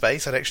out of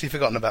space, I'd actually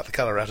forgotten about the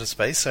colour out of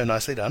space, so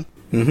nicely done.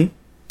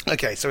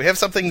 Okay, so we have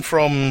something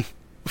from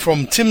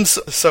Tim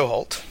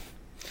Soholt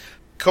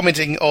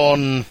commenting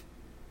on...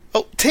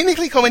 Oh,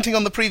 technically commenting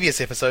on the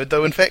previous episode,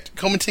 though in fact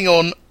commenting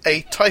on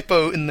a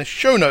typo in the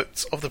show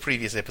notes of the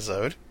previous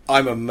episode.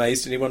 I'm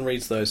amazed anyone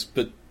reads those,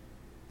 but...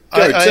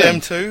 I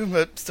am too,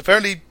 but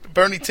apparently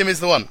Tim is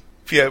the one.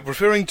 Yeah,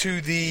 referring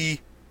to the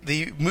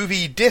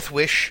movie Death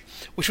Wish,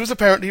 which was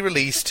apparently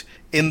released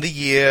in the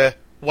year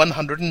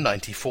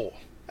 194.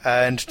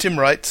 And Tim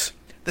writes,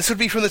 "This would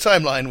be from the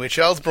timeline where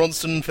Charles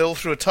Bronson fell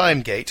through a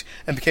time gate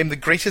and became the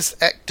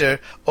greatest actor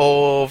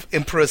of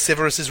Emperor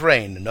Severus's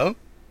reign, no?"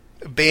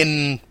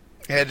 Ben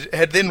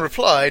had then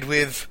replied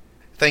with,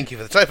 "Thank you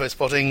for the typo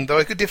spotting, though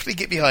I could definitely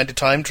get behind a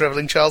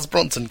time-travelling Charles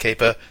Bronson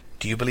caper.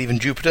 Do you believe in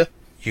Jupiter?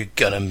 You're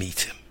gonna meet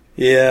him."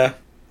 Yeah.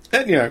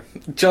 And,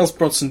 Charles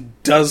Bronson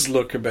does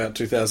look about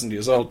 2,000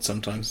 years old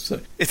sometimes.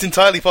 So. It's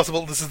entirely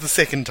possible this is the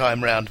second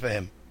time round for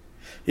him.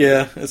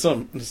 Yeah, it's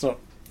not...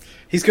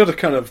 He's got a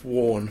kind of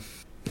worn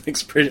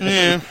expression.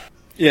 Yeah.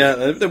 Yeah,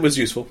 that was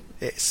useful.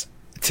 Yes.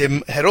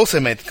 Tim had also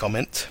made the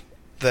comment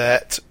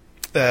that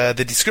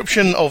the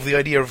description of the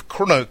idea of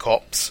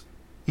chronocops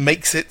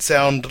makes it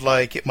sound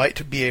like it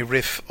might be a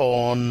riff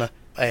on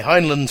a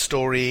Heinlein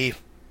story.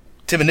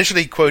 Tim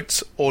initially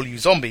quotes "All you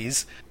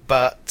zombies,"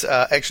 but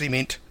actually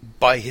meant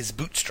 "by his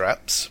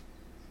bootstraps."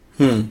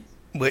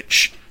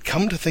 Which,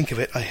 come to think of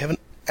it, I haven't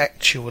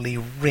actually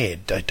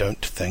read, I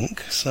don't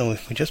think. So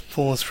if we just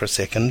pause for a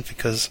second,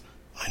 because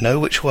I know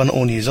which one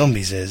 "All you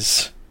zombies"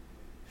 is.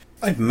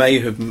 I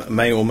may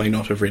or may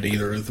not have read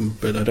either of them,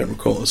 but I don't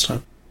recall this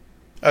time.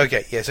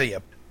 Okay, yeah,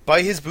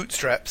 "by his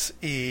bootstraps"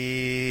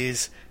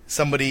 is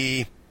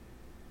somebody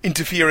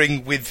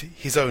interfering with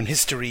his own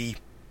history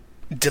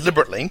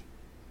deliberately.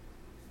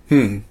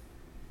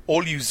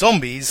 "All you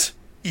zombies"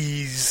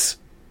 is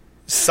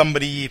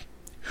somebody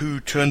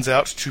who turns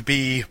out to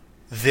be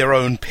their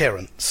own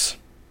parents.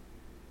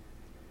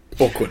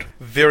 Awkward.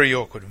 Very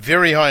awkward.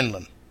 Very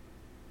Heinlein.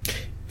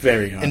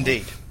 Very Heinlein.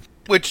 Indeed.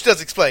 Which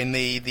does explain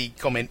the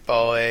comment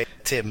by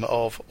Tim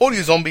of "All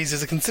you zombies"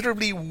 is a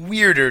considerably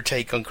weirder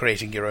take on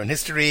creating your own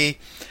history.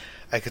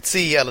 I could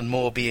see Alan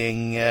Moore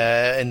being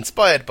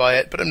inspired by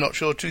it, but I'm not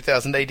sure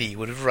 2000 AD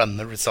would have run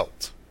the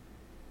result.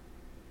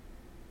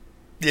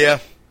 Yeah.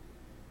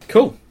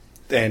 Cool.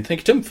 And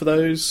thank you, Tim, for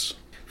those.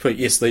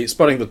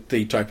 Spotting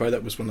the typo.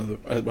 That was one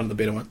of the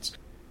better ones.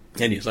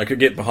 And yes, I could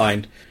get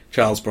behind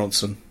Charles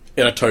Bronson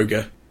in a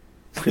toga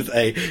with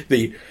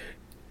the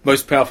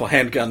most powerful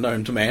handgun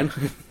known to man.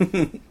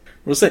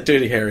 Was that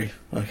Dirty Harry?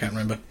 I can't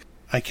remember.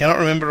 I cannot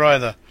remember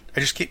either. I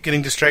just keep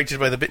getting distracted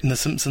by the bit in The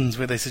Simpsons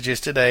where they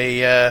suggested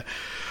a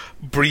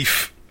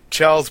brief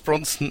Charles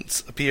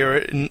Bronson's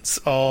appearance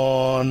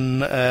on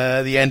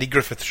the Andy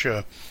Griffith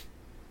show.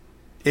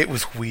 It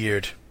was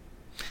weird.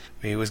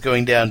 He was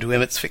going down to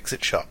Emmett's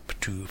Fix-It shop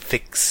to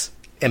fix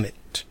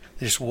Emmett.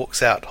 He just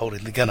walks out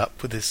holding the gun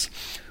up with this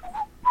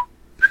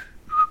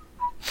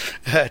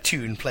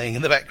tune playing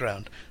in the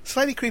background.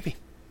 Slightly creepy.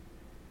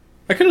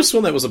 I could have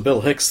sworn that was a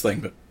Bill Hicks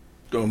thing,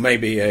 or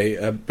maybe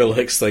a Bill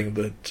Hicks thing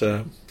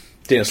that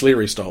Dennis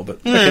Leary stole, but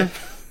okay.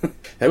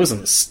 That was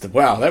in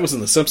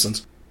The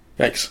Simpsons.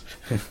 Yikes.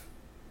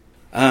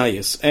 Ah,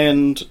 yes.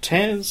 And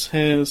Taz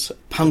has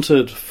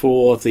punted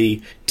for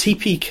the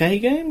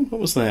TPK game?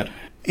 What was that?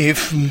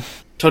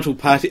 Total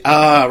Party...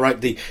 Ah,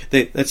 right.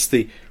 That's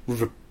the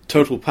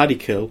Total Party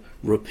Kill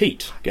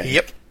repeat game.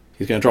 Yep.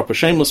 He's going to drop a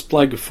shameless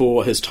plug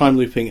for his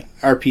time-looping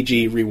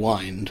RPG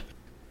Rewind.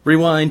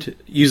 Rewind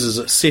uses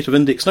a set of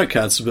index note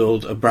cards to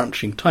build a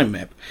branching time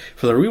map.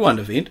 For the Rewind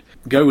event,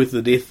 go with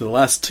the death of the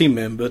last team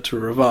member to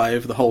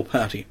revive the whole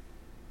party.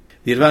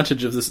 The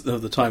advantage of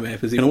the time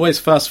map is you can always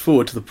fast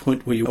forward to the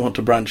point where you want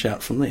to branch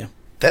out from there.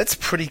 That's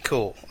pretty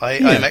cool.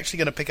 I'm actually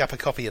going to pick up a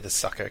copy of this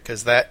sucker,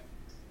 because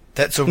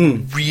that's a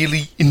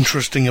really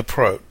interesting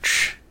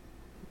approach.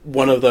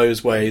 One of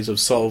those ways of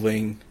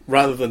solving,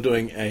 rather than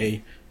doing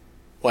a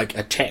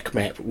tack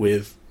map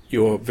with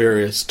your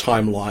various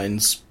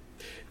timelines,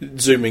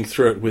 zooming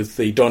through it with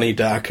the Donnie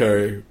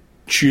Darko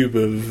tube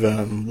of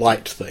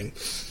light thing.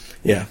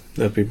 Yeah,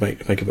 that would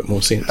make a bit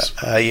more sense.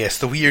 Yes,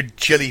 the weird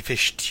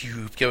jellyfish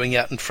tube going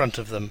out in front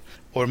of them.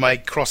 Or am I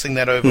crossing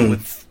that over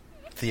with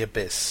the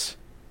Abyss?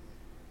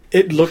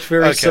 It looked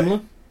very similar,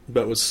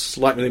 but was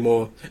slightly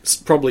more...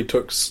 It probably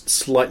took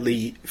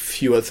slightly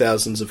fewer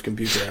thousands of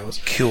computer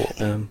hours. Cool.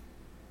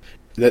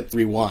 That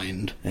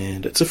Rewind,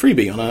 and it's a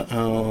freebie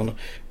on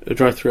a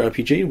drive-thru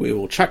RPG. We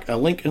will chuck a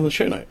link in the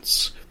show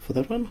notes for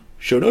that one.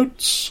 Show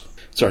notes.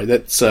 Sorry,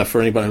 that's for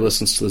anybody who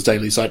listens to the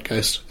Daily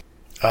Zeitgeist.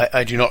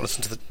 I do not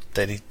listen to the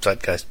Daily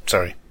Zeitgeist,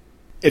 sorry.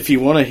 If you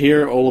want to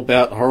hear all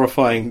about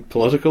horrifying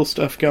political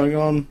stuff going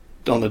on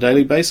a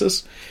daily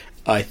basis,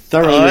 I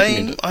thoroughly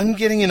recommend it. I'm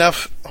getting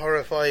enough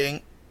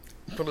horrifying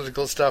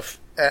political stuff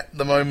at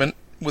the moment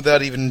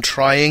without even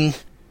trying.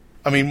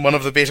 I mean, one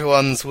of the better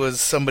ones was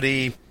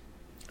somebody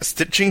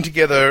stitching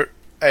together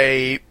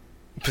a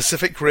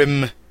Pacific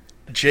Rim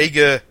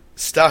Jaeger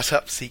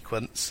startup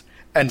sequence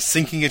and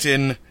syncing it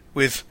in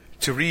with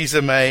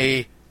Theresa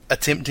May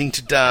attempting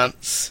to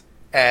dance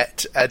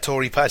at a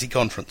Tory party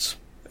conference.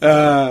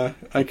 I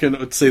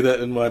can see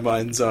that in my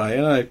mind's eye,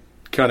 and I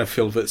kind of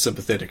feel a bit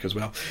sympathetic as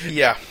well.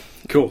 Yeah.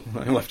 Cool,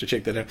 I'll have to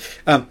check that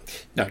out.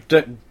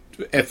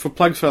 For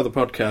plugs for other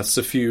podcasts,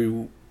 if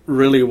you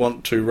really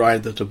want to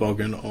ride the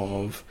toboggan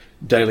of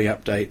daily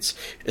updates,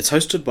 it's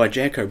hosted by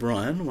Jack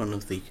O'Brien, one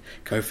of the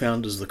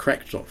co-founders of the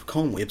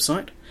Cracked.com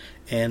website,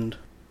 and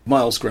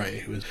Miles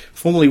Gray, who has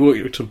formerly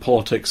worked in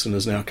politics and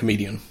is now a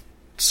comedian.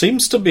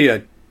 Seems to be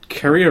a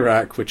career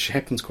arc which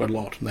happens quite a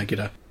lot, and they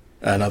get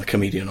another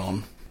comedian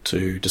on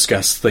to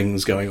discuss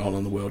things going on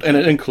in the world, and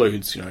it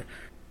includes,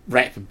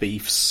 rap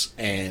beefs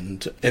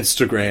and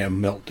Instagram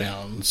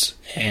meltdowns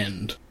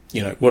and,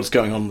 what's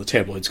going on in the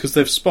tabloids, because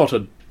they've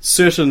spotted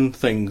certain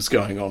things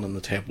going on in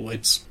the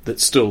tabloids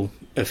that still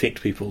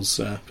affect people's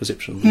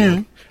perception of the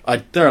world. I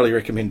thoroughly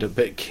recommend it,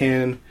 but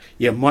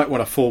might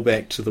want to fall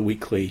back to the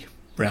weekly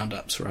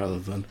roundups rather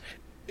than,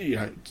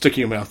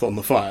 sticking your mouth on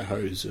the fire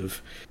hose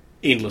of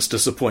endless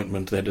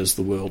disappointment that is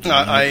the world.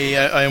 I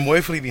am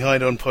woefully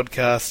behind on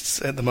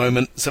podcasts at the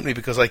moment, simply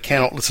because I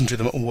cannot listen to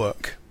them at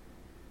work.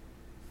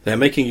 They're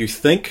making you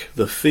think,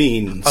 the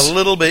fiends. A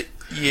little bit,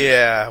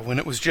 yeah. When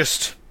it was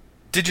just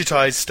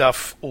digitized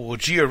stuff or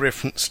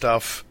georeferenced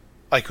stuff,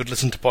 I could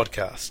listen to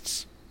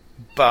podcasts.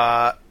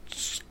 But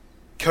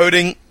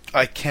coding,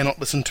 I cannot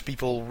listen to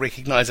people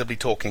recognisably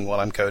talking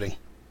while I'm coding.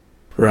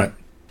 Right.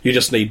 You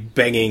just need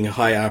banging,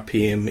 high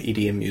RPM,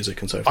 EDM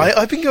music and so forth.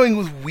 I've been going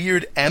with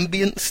weird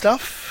ambient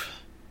stuff.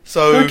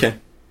 So,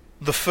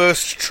 the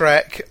first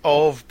track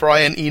of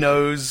Brian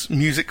Eno's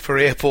Music for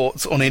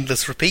Airports on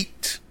endless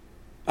repeat.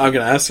 I'm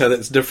going to ask how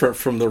that's different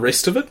from the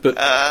rest of it, but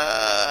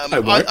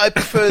I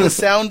prefer the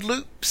sound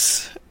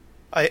loops.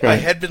 I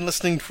had been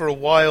listening for a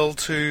while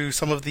to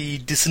some of the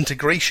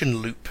Disintegration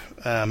Loop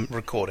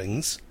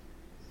recordings,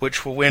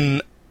 which were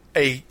when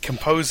a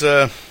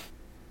composer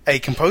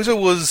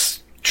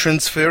was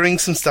transferring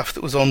some stuff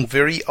that was on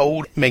very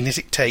old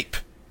magnetic tape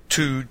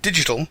to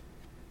digital,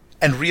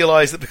 and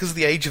realised that because of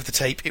the age of the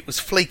tape, it was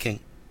flaking.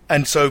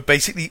 And so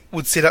basically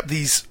would set up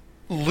these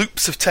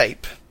loops of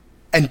tape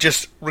and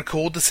just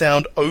record the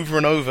sound over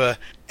and over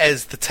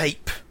as the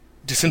tape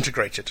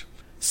disintegrated.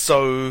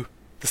 So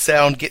the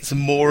sound gets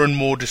more and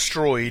more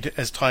destroyed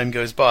as time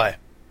goes by.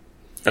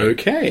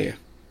 Okay.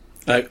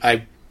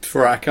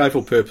 For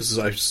archival purposes,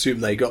 I assume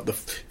they got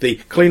the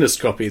cleanest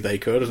copy they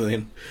could,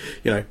 and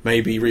then,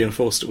 maybe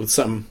reinforced it with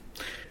some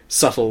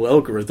subtle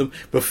algorithm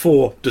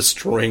before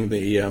destroying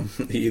the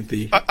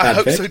I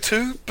hope so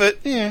too, but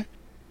yeah.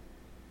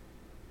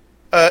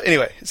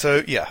 Anyway,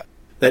 so yeah.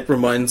 That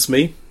reminds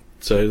me,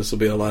 so this will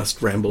be our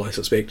last ramble, I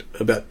suspect,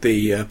 about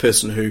the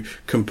person who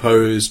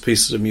composed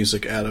pieces of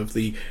music out of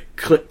the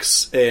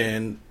clicks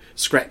and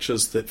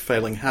scratches that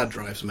failing hard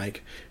drives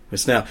make.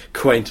 It's now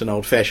quaint and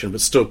old-fashioned,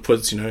 but still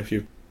puts,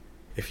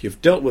 if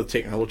you've dealt with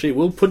technology, it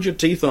will put your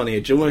teeth on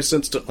edge almost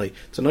instantly.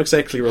 So not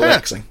exactly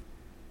relaxing.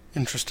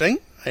 Interesting.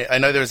 I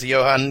know there's a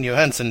Johan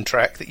Johansson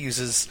track that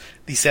uses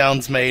the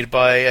sounds made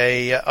by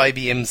a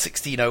IBM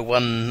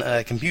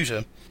 1601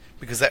 computer,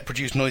 because that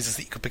produced noises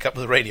that you could pick up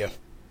with a radio.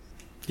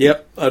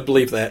 Yep, I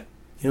believe that.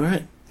 You're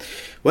right.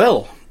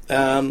 Well,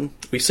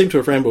 we seem to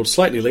have rambled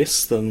slightly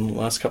less than the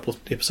last couple of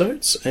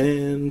episodes,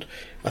 and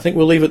I think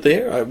we'll leave it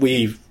there.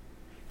 We've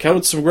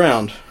covered some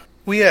ground.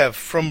 We have,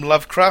 from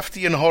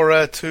Lovecraftian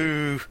horror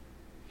to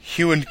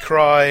hue and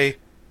cry,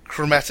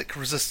 chromatic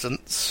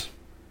resistance.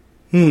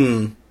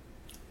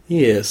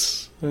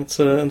 Yes, that's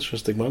an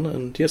interesting one,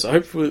 and yes, I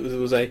hope it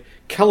was a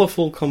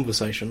colourful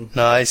conversation.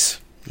 Nice.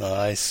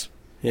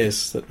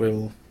 Yes, that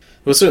will...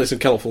 Well, certainly some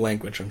colourful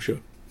language, I'm sure.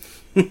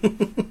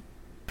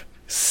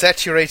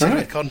 Saturated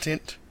with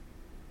content.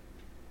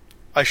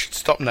 I should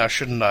stop now,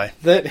 shouldn't I?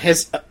 That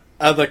has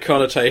other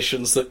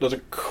connotations that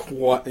are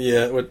quite...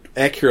 Yeah,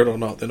 accurate or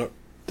not, they're not...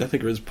 I don't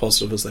think are as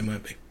positive as they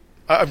might be.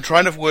 I'm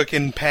trying to work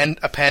in a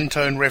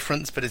Pantone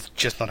reference, but it's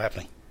just not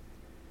happening.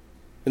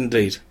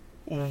 Indeed.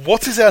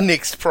 What is our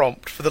next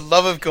prompt, for the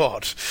love of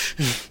God?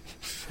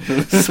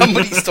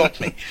 Somebody stop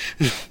me.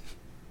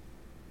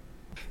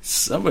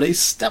 Somebody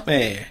stop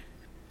me.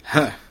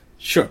 Huh,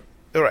 sure.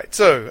 Alright,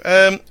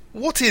 so,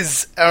 what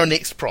is our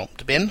next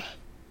prompt, Ben?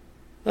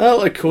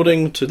 Well,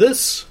 according to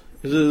this,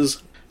 it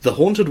is The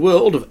Haunted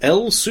World of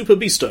El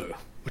Superbeasto.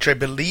 Which I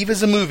believe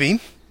is a movie,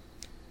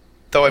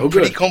 though I'm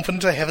pretty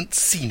confident I haven't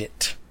seen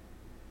it.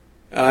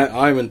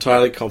 I'm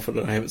entirely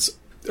confident I haven't...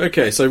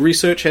 Okay, so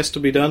research has to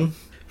be done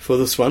for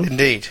this one.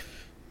 Indeed.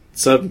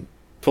 Some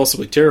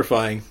possibly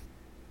terrifying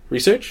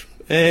research,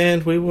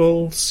 and we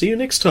will see you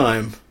next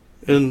time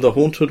in The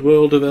Haunted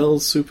World of El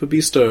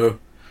Superbeasto.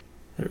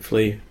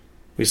 Hopefully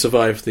we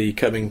survive the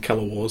coming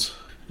colour wars.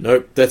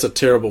 Nope, that's a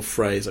terrible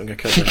phrase. I'm going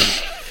to cut that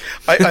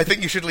out. I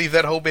think you should leave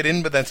that whole bit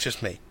in, but that's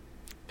just me.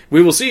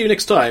 We will see you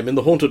next time in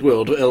The Haunted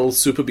World of El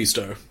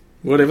Superbeasto.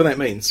 Whatever that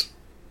means.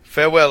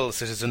 Farewell,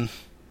 citizen.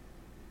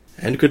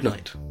 And good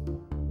night.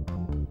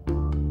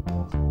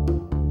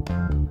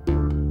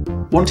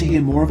 Want to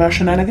hear more of our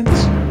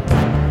shenanigans?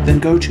 Then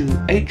go to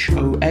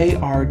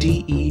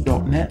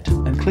hoarde.net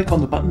and click on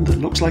the button that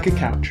looks like a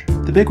couch.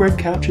 The Big Red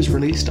Couch is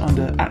released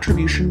under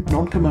Attribution,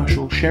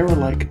 Non-Commercial,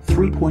 Share-alike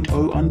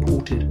 3.0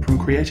 Unported from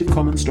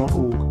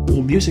CreativeCommons.org.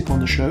 All music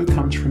on the show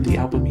comes from the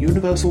album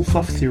Universal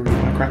Fluff Theory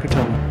by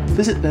Krakatoa.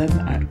 Visit them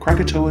at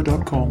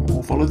krakatoa.com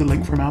or follow the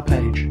link from our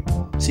page.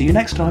 See you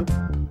next time!